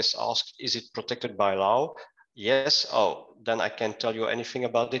 I always ask, is it protected by law? Yes. Oh, then I can't tell you anything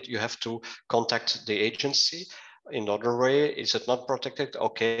about it. You have to contact the agency. In other way, is it not protected?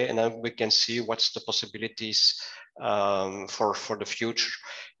 Okay, and then we can see what's the possibilities for the future.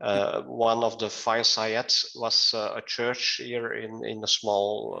 One of the files I had was a church here in a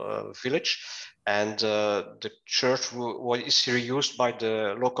small village, and the church is reused by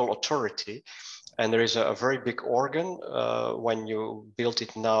the local authority. And there is a very big organ. When you build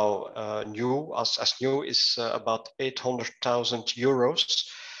it now new, as new, is about 800,000 euros.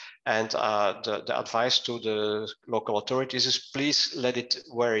 And the advice to the local authorities is, please let it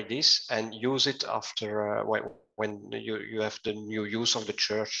where it is and use it after when you have the new use of the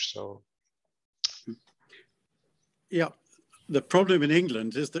church. So, yeah, the problem in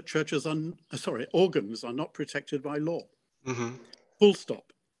England is that organs are not protected by law. Mm-hmm. Full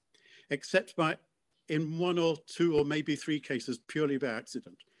stop. Except in 1 or 2 or maybe 3 cases purely by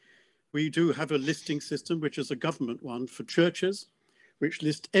accident. We do have a listing system, which is a government one for churches, which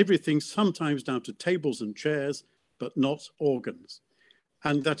lists everything, sometimes down to tables and chairs, but not organs.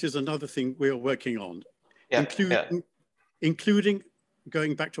 And that is another thing we are working on, including,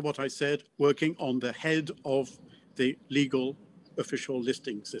 going back to what I said, working on the head of the legal official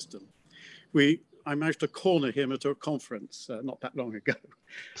listing system. I managed to corner him at a conference not that long ago.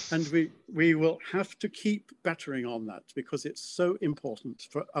 And we will have to keep battering on that, because it's so important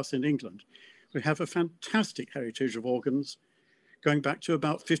for us in England. We have a fantastic heritage of organs going back to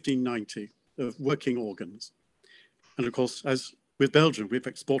about 1590 of working organs. And of course, as with Belgium, we've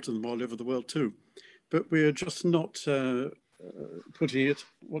exported them all over the world too. But we're just not putting it,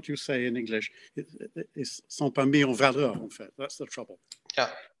 what you say in English, ils sont pas mis en valeur, en fait. That's the trouble. Yeah.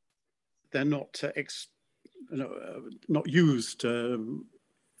 They're not not used.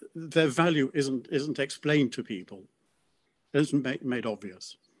 Their value isn't explained to people. It isn't made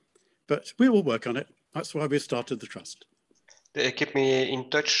obvious. But we will work on it. That's why we started the trust. Keep me in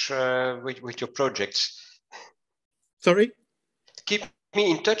touch with your projects. Sorry? Keep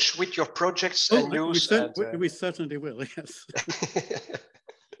me in touch with your projects and news. We certainly will, yes.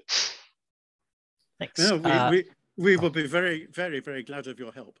 Thanks. No, we will be very, very, very glad of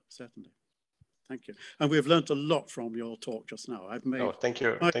your help, certainly. Thank you. And we've learned a lot from your talk just now. I've made thank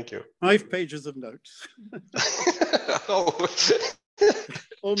you. 5 pages of notes.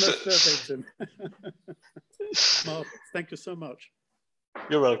 Almost verbatim. Marvelous. Thank you so much.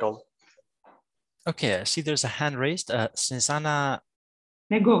 You're welcome. Okay, I see there's a hand raised. Snezana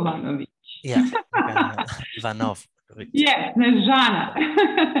Negovanovic. Yeah, Vanov. Yes, Snezana.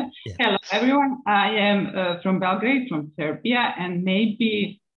 Yeah. Hello, everyone. I am from Belgrade, from Serbia, and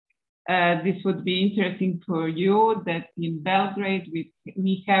maybe this would be interesting for you that in Belgrade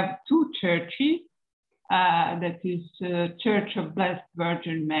we have 2 churches. That is Church of Blessed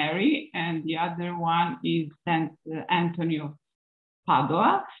Virgin Mary, and the other one is St. Anthony of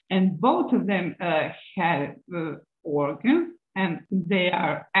Padua, and both of them have organs, and they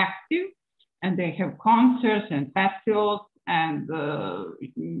are active, and they have concerts and festivals, and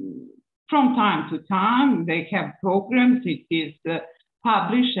from time to time they have programs. It is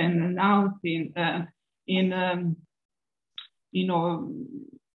published and announced in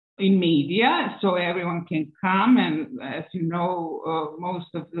media, so everyone can come. And as you know,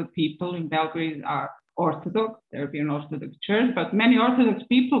 most of the people in Belgrade are Orthodox, Serbian Orthodox Church, but many Orthodox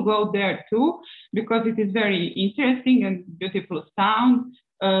people go there too, because it is very interesting and beautiful sound.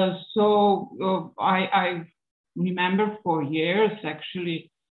 So I remember for years,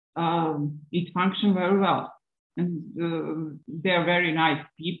 actually, it functioned very well. And they're very nice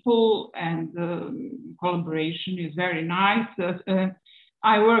people, and collaboration is very nice.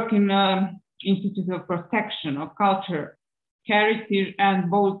 I work in Institute of Protection of Culture, Heritage, and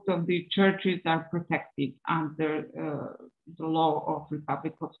both of the churches are protected under the law of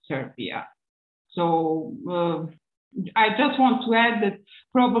Republic of Serbia. So I just want to add that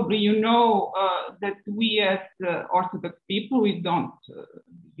probably you know that we as Orthodox people, we don't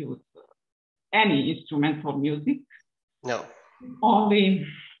use any instrumental music. No.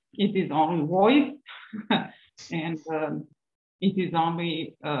 It is only voice, and it is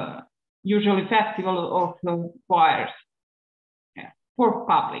only usually festival of choirs for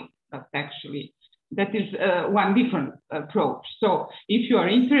public, actually. That is one different approach. So if you are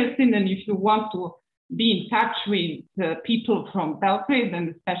interested and if you want to be in touch with people from Belgrade, and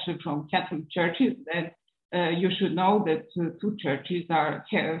especially from Catholic churches, then you should know that 2 churches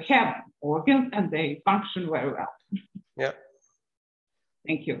have organs and they function very well. Yeah.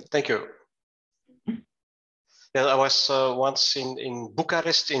 Thank you. Thank you. Yeah, I was once in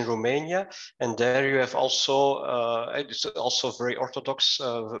Bucharest in Romania, and there you have also, it's also very Orthodox,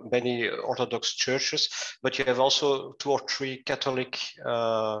 many Orthodox churches, but you have also 2 or 3 Catholic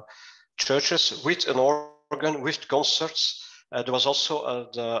churches with an organ, with concerts. There was also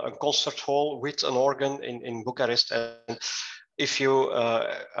a concert hall with an organ in Bucharest. And if you,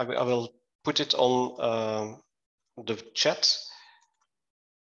 I will put it on the chat.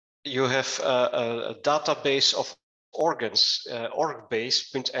 You have a database of organs,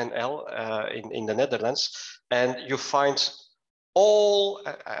 orgbase.nl in the Netherlands, and you find all,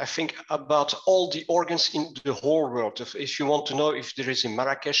 I think, about all the organs in the whole world. If you want to know if there is in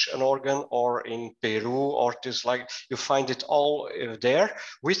Marrakesh an organ, or in Peru, or just like, you find it all there,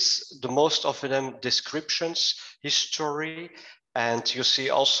 with the most of them descriptions, history, and you see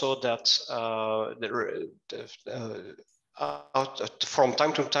also that from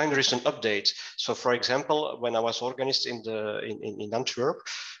time to time there is an update. So, for example, when I was organist in Antwerp,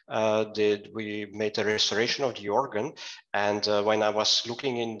 we made a restoration of the organ, and when I was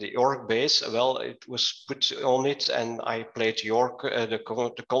looking in the org base, well, it was put on it, and I played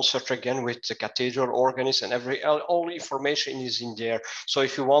the concert again with the cathedral organist, and all information is in there. So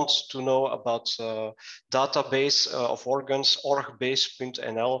if you want to know about database of organs,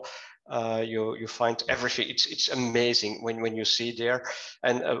 orgbase.nl, you find everything. It's amazing when you see there.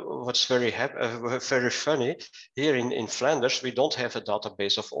 And what's very funny, here in Flanders, we don't have a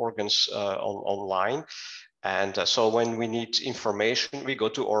database of organs online. And so when we need information, we go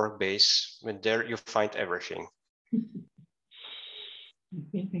to Orgbase. When there you find everything.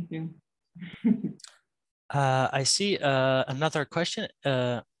 Okay, thank you. I see another question.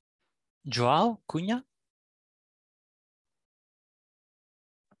 João Cunha?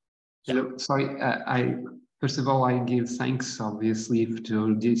 Hello, sorry, first of all, I give thanks, obviously,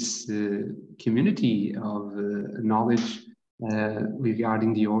 to this community of knowledge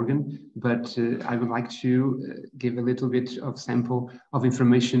regarding the organ, but I would like to give a little bit of sample of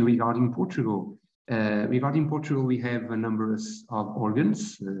information regarding Portugal. Regarding Portugal, we have a number of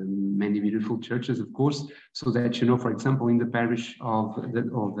organs, many beautiful churches, of course, so that, you know, for example, in the parish of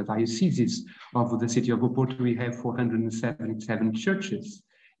the diocese of the city of Oporto, we have 477 churches.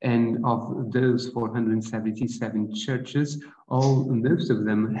 And of those 477 churches, most of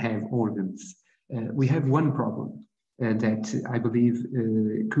them have organs. We have one problem that I believe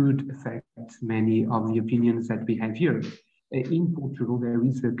could affect many of the opinions that we have here. In Portugal, there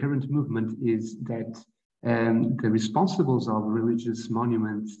is a current movement is that the responsibles of religious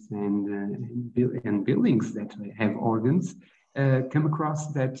monuments and buildings that have organs come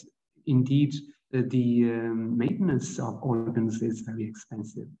across that indeed the maintenance of organs is very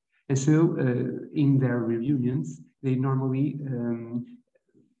expensive. And so in their reunions, they normally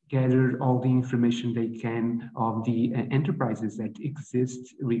gather all the information they can of the enterprises that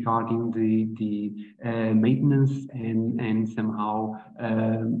exist regarding the maintenance and somehow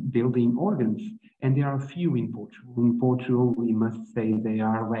building organs. And there are few in Portugal. In Portugal, we must say they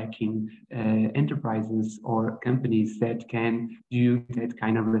are lacking enterprises or companies that can do that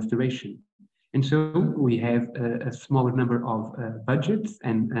kind of restoration. And so we have a smaller number of budgets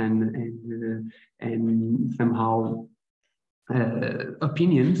and somehow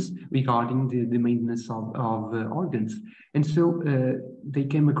opinions regarding the maintenance of organs. And so they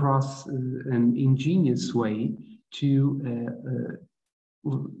came across an ingenious way to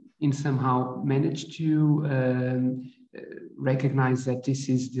in somehow manage to recognize that this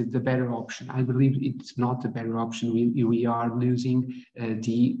is the better option. I believe it's not the better option. We are losing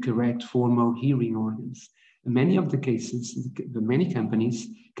the correct form of hearing organs. In many of the cases, many companies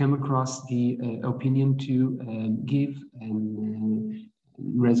come across the opinion to give a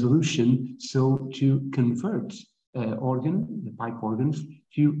resolution so to convert the pipe organs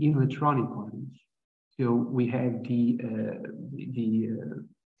to electronic organs. So we have the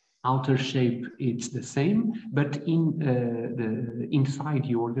outer shape, it's the same, but inside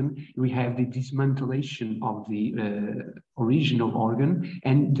the organ, we have the dismantlation of the original organ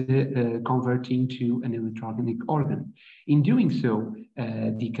and the converting to an electronic organ. In doing so,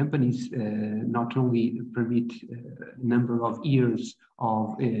 the companies not only permit a number of years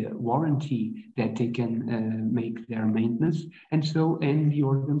of warranty that they can make their maintenance, and the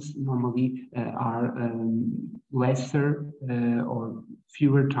organs normally are lesser or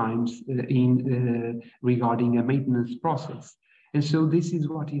fewer times regarding a maintenance process. And so this is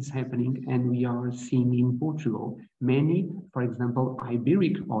what is happening, and we are seeing in Portugal many, for example,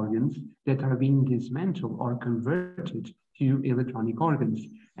 Iberic organs that are being dismantled or converted to electronic organs.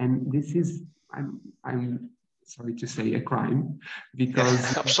 And this is, I'm sorry to say, a crime,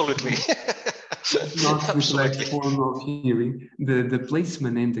 because absolutely. not the correct form of hearing. The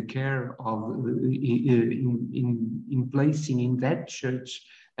placement and the care of in placing in that church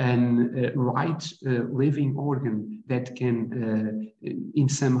an right living organ that can in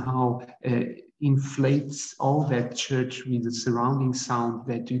somehow inflates all that church with the surrounding sound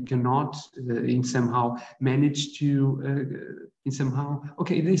that you cannot in somehow manage to in somehow,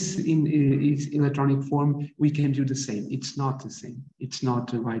 okay, this is electronic form, we can do the same. It's not the same. It's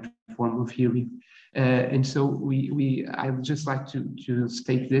not the right form of hearing. And so I would just like to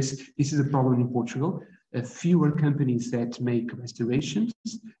state this. This is a problem in Portugal. Fewer companies that make restorations,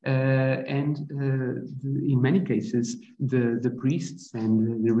 and in many cases, the priests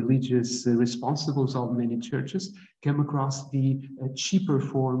and the religious responsibles of many churches come across the cheaper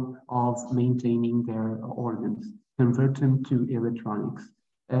form of maintaining their organs, convert them to electronics.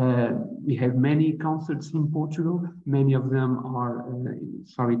 We have many concerts in Portugal. Many of them are,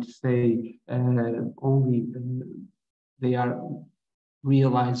 sorry to say, only they are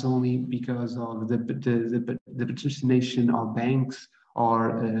realized only because of the patrocination of banks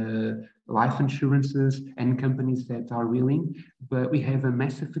or life insurances and companies that are willing. But we have a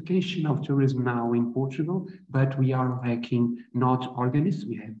massification of tourism now in Portugal, but we are lacking not organists,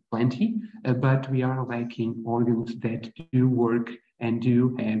 we have plenty, but we are lacking organs that do work and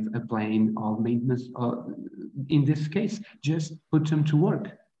do have a plan of maintenance. In this case, just put them to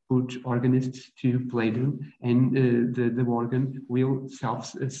work. Put organists to play them, and the organ will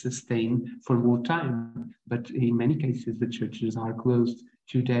self-sustain for more time. But in many cases, the churches are closed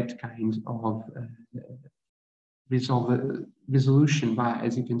to that kind of resolution, by,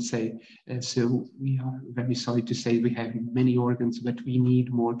 as you can say. So we are very sorry to say we have many organs, but we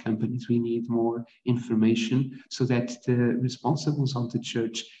need more companies, we need more information so that the responsibles of the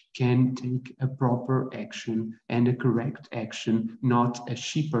church can take a proper action and a correct action, not a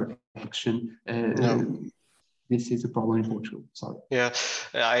cheaper action. this is a problem in Portugal. Sorry. Yeah,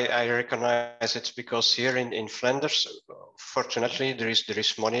 I recognize it because here in Flanders, fortunately, there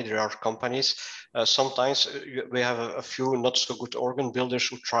is money, there are companies. Sometimes we have a few not so good organ builders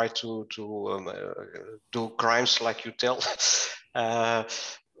who try to do crimes like you tell.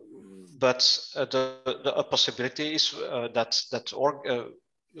 But a possibility is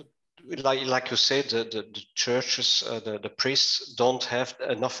like you say, the churches, the priests don't have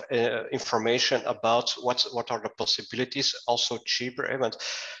enough information about what are the possibilities. Also cheaper. And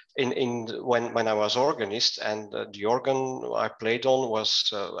when I was organist, and the organ I played on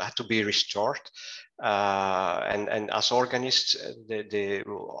had to be restored. And as organist, they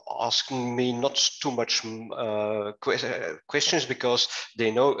asking me not too much questions, because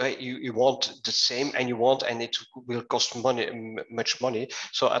they know you want the same and it will cost much money.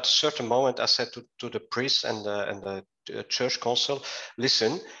 So at a certain moment, I said to the priest and the church council,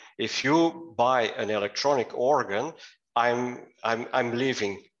 listen, if you buy an electronic organ, I'm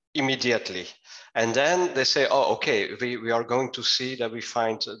leaving immediately. And then they say, oh, okay, we are going to see that we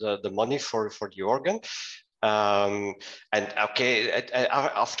find the money for the organ. And okay,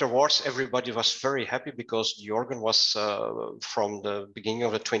 afterwards, everybody was very happy, because the organ was from the beginning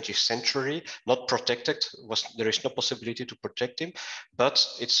of the 20th century, not protected. There is no possibility to protect him, but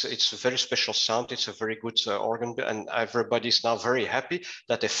it's a very special sound. It's a very good organ, and everybody is now very happy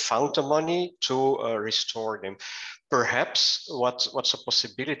that they found the money to restore them. Perhaps what's a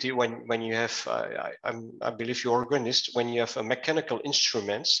possibility when you have, I believe you're organist, when you have mechanical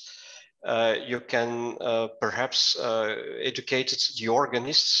instruments, you can perhaps educate the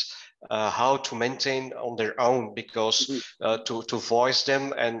organists how to maintain on their own, because to voice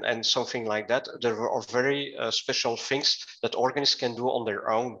them and something like that, there are very special things that organists can do on their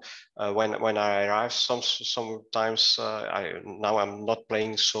own. When I arrive, sometimes now I'm not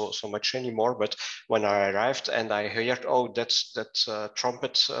playing so much anymore, but when I arrived and I heard, oh, that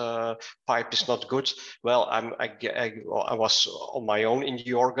trumpet pipe is not good, well, I was on my own in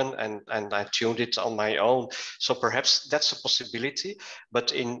the organ, and I tuned it on my own. So perhaps that's a possibility.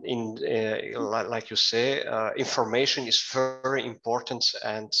 But like you say, information is very important,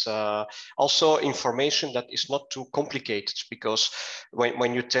 and also information that is not too complicated, because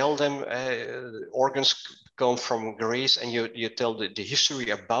when you tell them organs come from Greece, and you tell the history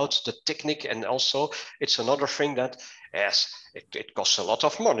about the technique, and also it's another thing that, yes, it costs a lot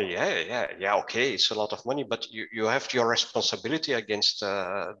of money. Yeah, okay, it's a lot of money, but you have your responsibility against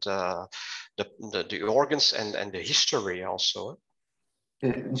the organs and the history also.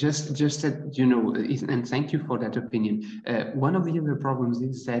 Just that, you know, and thank you for that opinion. One of the other problems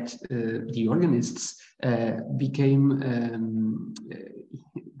is that the organists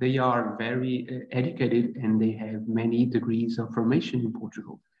they are very educated, and they have many degrees of formation in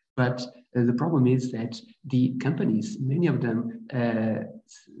Portugal. But the problem is that the companies, many of them,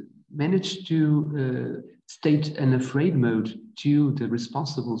 manage to state an afraid mode to the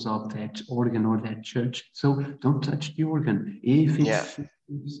responsibles of that organ or that church. So don't touch the organ. If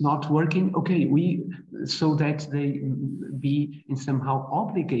it's not working, okay, so that they be somehow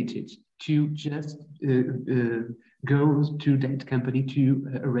obligated to just go to that company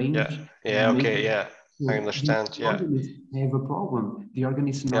to arrange. I understand. The organists have a problem. The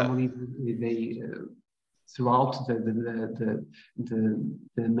organists normally they throughout the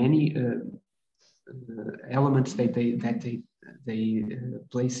many elements that they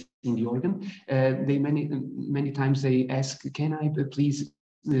place in the organ, they many times they ask, can I please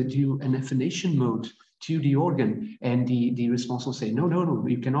do an affination mode to the organ, and the responsible say, no,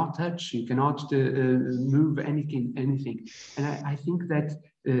 you cannot touch, you cannot move anything. And I think that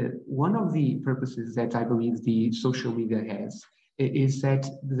one of the purposes that I believe the social media has is that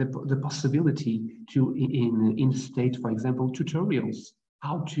the possibility to instate, for example, tutorials,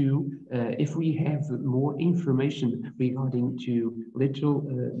 how to, if we have more information regarding to little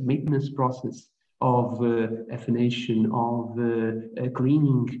maintenance process of affination, of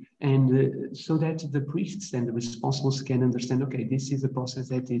cleaning, and so that the priests and the responsibles can understand, okay, this is a process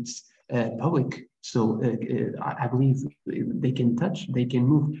that it's public, so I believe they can touch, they can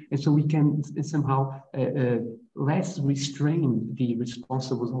move, and so we can somehow less restrain the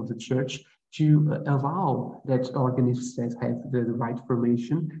responsibles of the church to allow that organists that have the right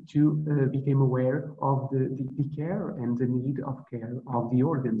formation to become aware of the care and the need of care of the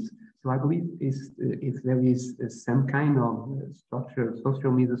organs. So I believe if there is some kind of structure,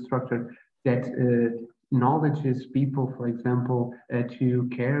 social media structure that knowledges people, for example, to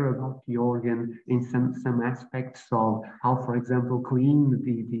care about the organ in some aspects of how, for example, clean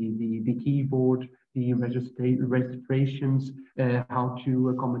the keyboard, the registrations, how to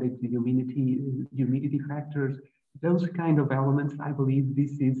accommodate the humidity factors. Those kind of elements, I believe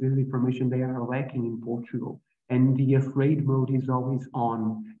this is the information they are lacking in Portugal. And the afraid mode is always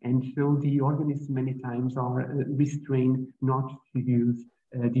on. And so the organists many times are restrained not to use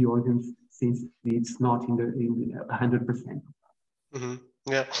the organs since it's not in 100%. Mm-hmm.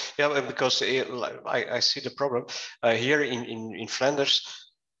 Yeah, because I see the problem here in Flanders.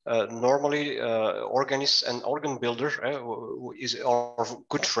 Normally, organists and organ builder are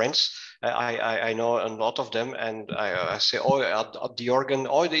good friends. I know a lot of them, and I say, oh, at the organ,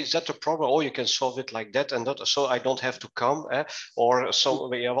 oh, is that a problem? Oh, you can solve it like that and that, so I don't have to come. Or so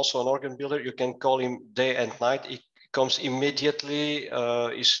we have also an organ builder. You can call him day and night. He comes immediately.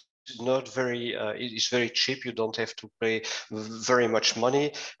 Is not very it's very cheap. You don't have to pay very much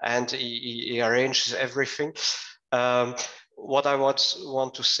money, and he arranges everything. What I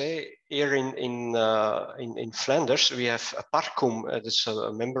want to say here in Flanders, we have a Parcum, that's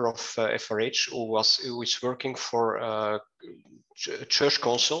a member of FRH who is working for church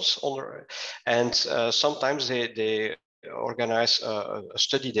councils, and sometimes they organize a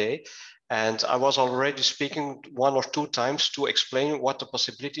study day. And I was already speaking 1 or 2 times to explain what the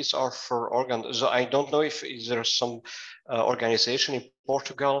possibilities are for organ. So I don't know if there's some organization in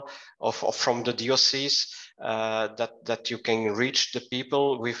Portugal from the diocese that you can reach the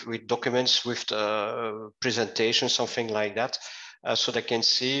people with documents, with the presentation, something like that, so they can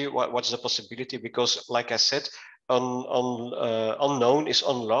see what's the possibility. Because, like I said, unknown is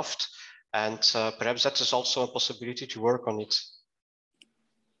unloved, and perhaps that is also a possibility to work on it.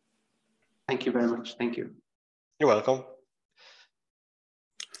 Thank you very much. Thank you. You're welcome.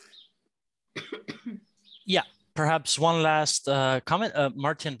 Yeah, perhaps one last comment,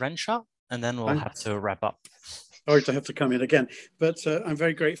 Martin Renshaw, and then we'll have to wrap up. Sorry to have to come in again, but I'm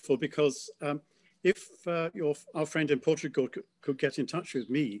very grateful because if our friend in Portugal could get in touch with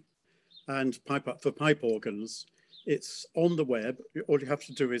me and Pipe Up for pipe organs, it's on the web. All you have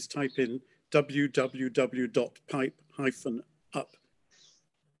to do is type in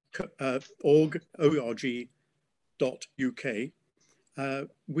www.pipe-up.org.uk.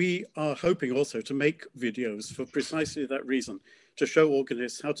 We are hoping also to make videos for precisely that reason, to show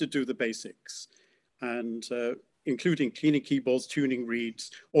organists how to do the basics, and including cleaning keyboards, tuning reeds,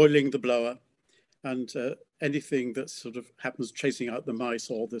 oiling the blower, and anything that sort of happens, chasing out the mice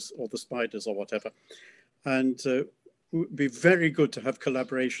or the spiders or whatever. And it would be very good to have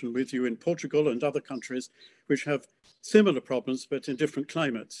collaboration with you in Portugal and other countries which have similar problems, but in different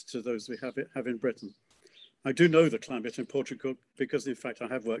climates to those we have in Britain. I do know the climate in Portugal because, in fact, I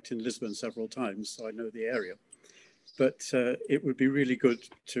have worked in Lisbon several times, so I know the area. But it would be really good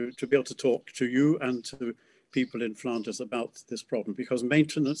to be able to talk to you and to people in Flanders about this problem, because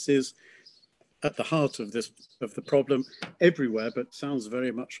maintenance is at the heart of the problem everywhere, but sounds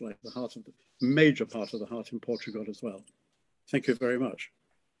very much like the heart of the major part of the heart in Portugal as well. Thank you very much.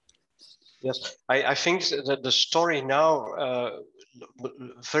 Yes, I think that the story now,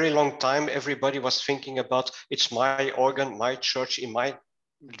 very long time, everybody was thinking about, it's my organ, my church, in my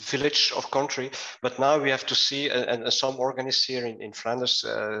village of country, but now we have to see, and some organists here in Flanders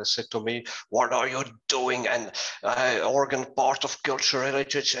said to me, what are you doing? And organ part of culture,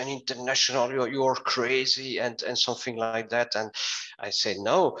 heritage and international, you are crazy, and something like that. And I say,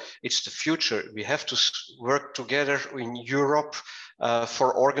 no, it's the future. We have to work together in Europe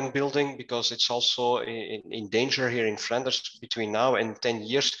for organ building, because it's also in danger here in Flanders. Between now and 10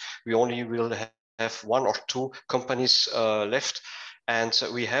 years, we only will have 1 or 2 companies left. And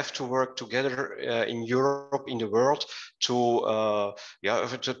we have to work together in Europe, in the world, to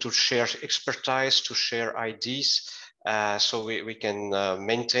share expertise, to share ideas, so we can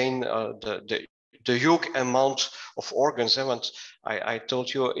maintain the huge amount of organs. And I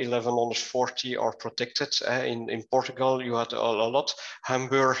told you 1140 are protected. In Portugal, you had a lot.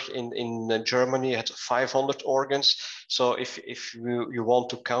 Hamburg in Germany had 500 organs. So if you want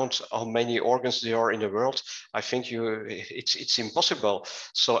to count how many organs there are in the world, I think it's impossible.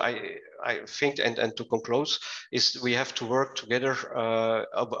 So I think, and to conclude, is we have to work together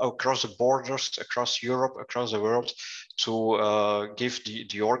across the borders, across Europe, across the world, to give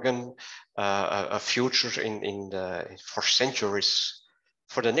the organ a future for centuries,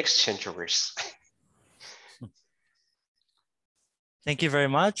 for the next centuries. Thank you very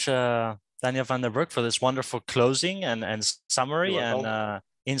much, Daniel Vanden Broecke, for this wonderful closing and summary. And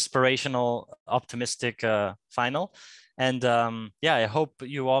inspirational, optimistic final. And yeah, I hope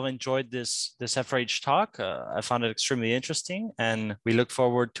you all enjoyed this FRH talk. I found it extremely interesting, and we look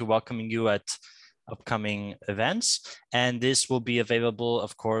forward to welcoming you at upcoming events. And this will be available,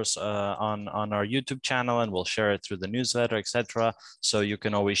 of course, on our YouTube channel, and we'll share it through the newsletter, etc. So you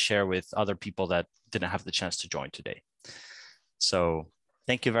can always share with other people that didn't have the chance to join today. So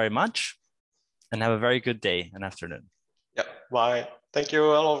thank you very much, and have a very good day and afternoon. Yeah, bye. Thank you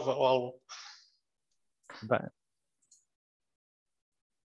all. Bye.